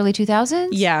 90s, early 2000s?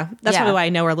 Yeah, that's probably why I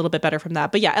know her a little bit better from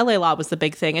that. But yeah, LA Law was the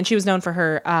big thing. And she was known for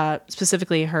her,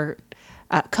 specifically her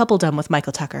coupledom with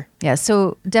Michael Tucker. Yeah,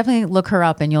 so definitely look her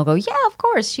up and you'll go, yeah, of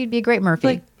course, she'd be a great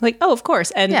Murphy. Like oh, of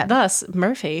course. And thus,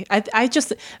 Murphy, I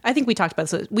think we talked about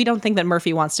this. We don't think that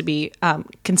Murphy wants to be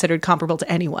considered comparable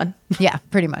to anyone. Yeah,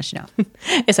 pretty much, no.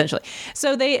 Essentially.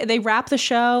 So they wrap the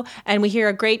show and we hear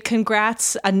a great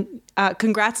congrats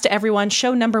to everyone.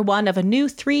 Show number 1 of a new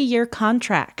 3-year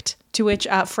contract, to which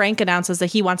Frank announces that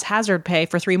he wants hazard pay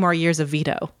for 3 more years of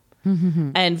Vito.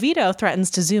 And Vito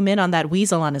threatens to zoom in on that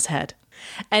weasel on his head.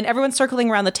 And everyone's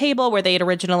circling around the table where they had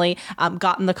originally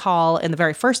gotten the call in the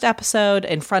very first episode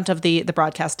in front of the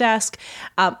broadcast desk.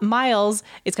 Miles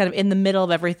is kind of in the middle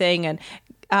of everything and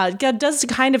does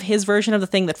kind of his version of the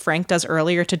thing that Frank does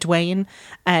earlier to Dwayne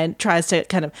and tries to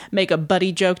kind of make a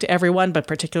buddy joke to everyone, but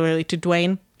particularly to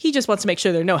Dwayne. He just wants to make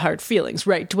sure there are no hard feelings,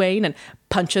 right, Dwayne? And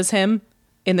punches him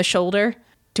in the shoulder,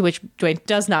 to which Dwayne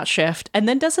does not shift, and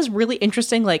then does this really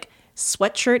interesting,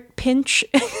 sweatshirt pinch.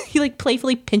 He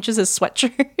playfully pinches his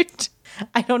sweatshirt.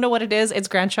 I don't know what it is. It's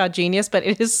Grandchild genius, but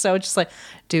it is so just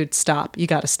dude, stop. You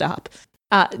got to stop.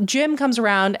 Jim comes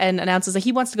around and announces that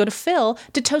he wants to go to Phil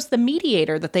to toast the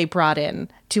mediator that they brought in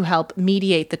to help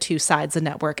mediate the 2 sides of the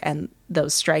network and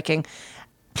those striking.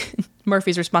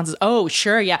 Murphy's response is, oh,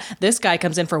 sure, yeah, this guy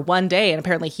comes in for 1 day and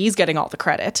apparently he's getting all the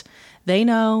credit. They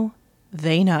know.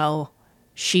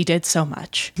 She did so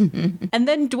much. And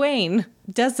then Dwayne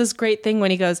does this great thing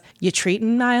when he goes, you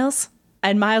treatin' Miles?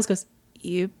 And Miles goes,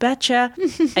 you betcha.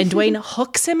 And Dwayne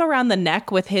hooks him around the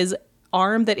neck with his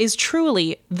arm that is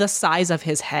truly the size of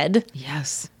his head.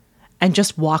 Yes. And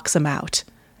just walks him out.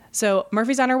 So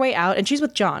Murphy's on her way out, and she's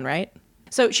with John, right?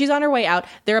 So she's on her way out.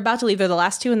 They're about to leave. They're the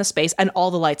last 2 in the space, and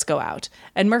all the lights go out.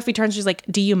 And Murphy turns, she's like,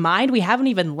 do you mind? We haven't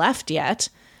even left yet.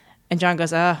 And John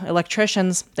goes,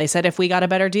 electricians. They said if we got a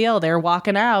better deal, they're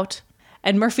walking out.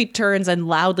 And Murphy turns and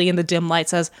loudly in the dim light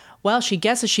says, well, she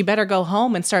guesses she better go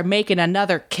home and start making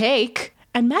another cake.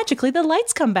 And magically the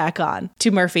lights come back on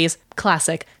to Murphy's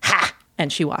classic, ha!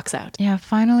 And she walks out. Yeah,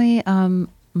 finally,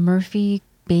 Murphy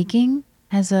baking.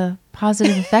 has a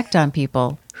positive effect on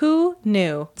people. Who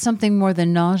knew? Something more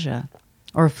than nausea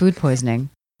or food poisoning.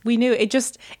 We knew it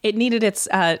needed its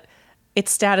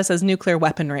status as nuclear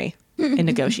weaponry in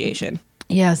negotiation.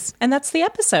 Yes. And that's the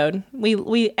episode.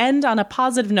 We end on a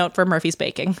positive note for Murphy's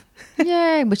Baking.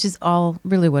 Yay, which is all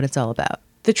really what it's all about.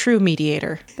 The true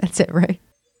mediator. That's it, right?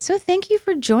 So thank you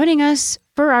for joining us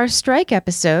for our strike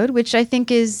episode, which I think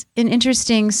is an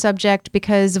interesting subject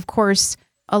because, of course,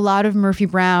 a lot of Murphy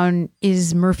Brown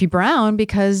is Murphy Brown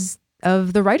because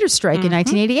of the writer's strike in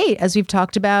 1988, as we've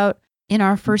talked about in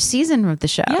our first season of the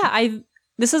show. Yeah,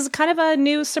 this is kind of a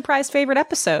new surprise favorite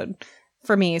episode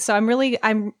for me. So I'm really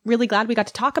glad we got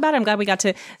to talk about it. I'm glad we got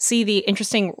to see the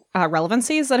interesting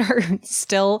relevancies that are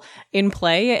still in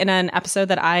play in an episode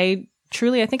that I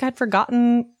think I'd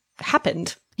forgotten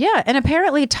happened. Yeah, and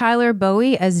apparently Tyler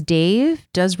Bowie as Dave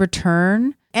does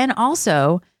return. And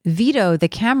also, Vito, the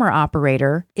camera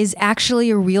operator, is actually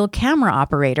a real camera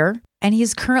operator. And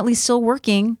he's currently still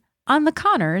working on the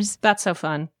Connors. That's so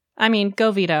fun. I mean,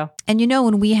 go Vito. And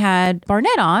when we had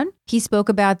Barnett on, he spoke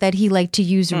about that he liked to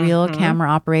use real camera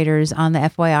operators on the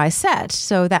FYI set.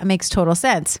 So that makes total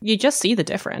sense. You just see the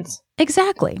difference.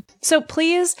 Exactly. So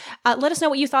please let us know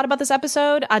what you thought about this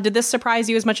episode. Did this surprise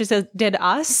you as much as it did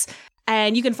us?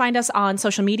 And you can find us on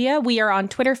social media. We are on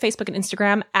Twitter, Facebook, and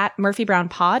Instagram at Murphy Brown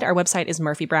Pod. Our website is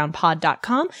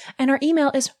murphybrownpod.com. And our email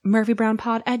is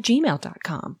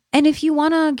murphybrownpod@gmail.com. And if you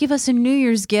want to give us a New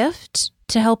Year's gift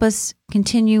to help us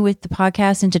continue with the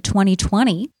podcast into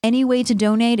 2020, any way to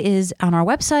donate is on our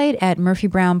website at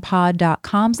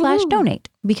murphybrownpod.com/donate.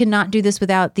 We could not do this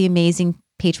without the amazing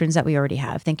patrons that we already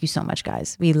have. Thank you so much,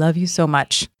 guys. We love you so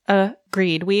much.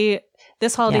 Agreed.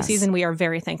 This holiday season, we are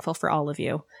very thankful for all of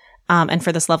you. And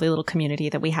for this lovely little community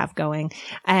that we have going.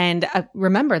 And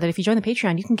remember that if you join the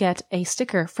Patreon, you can get a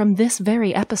sticker from this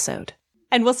very episode.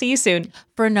 And we'll see you soon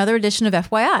for another edition of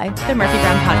FYI, the Murphy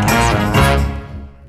Brown Podcast.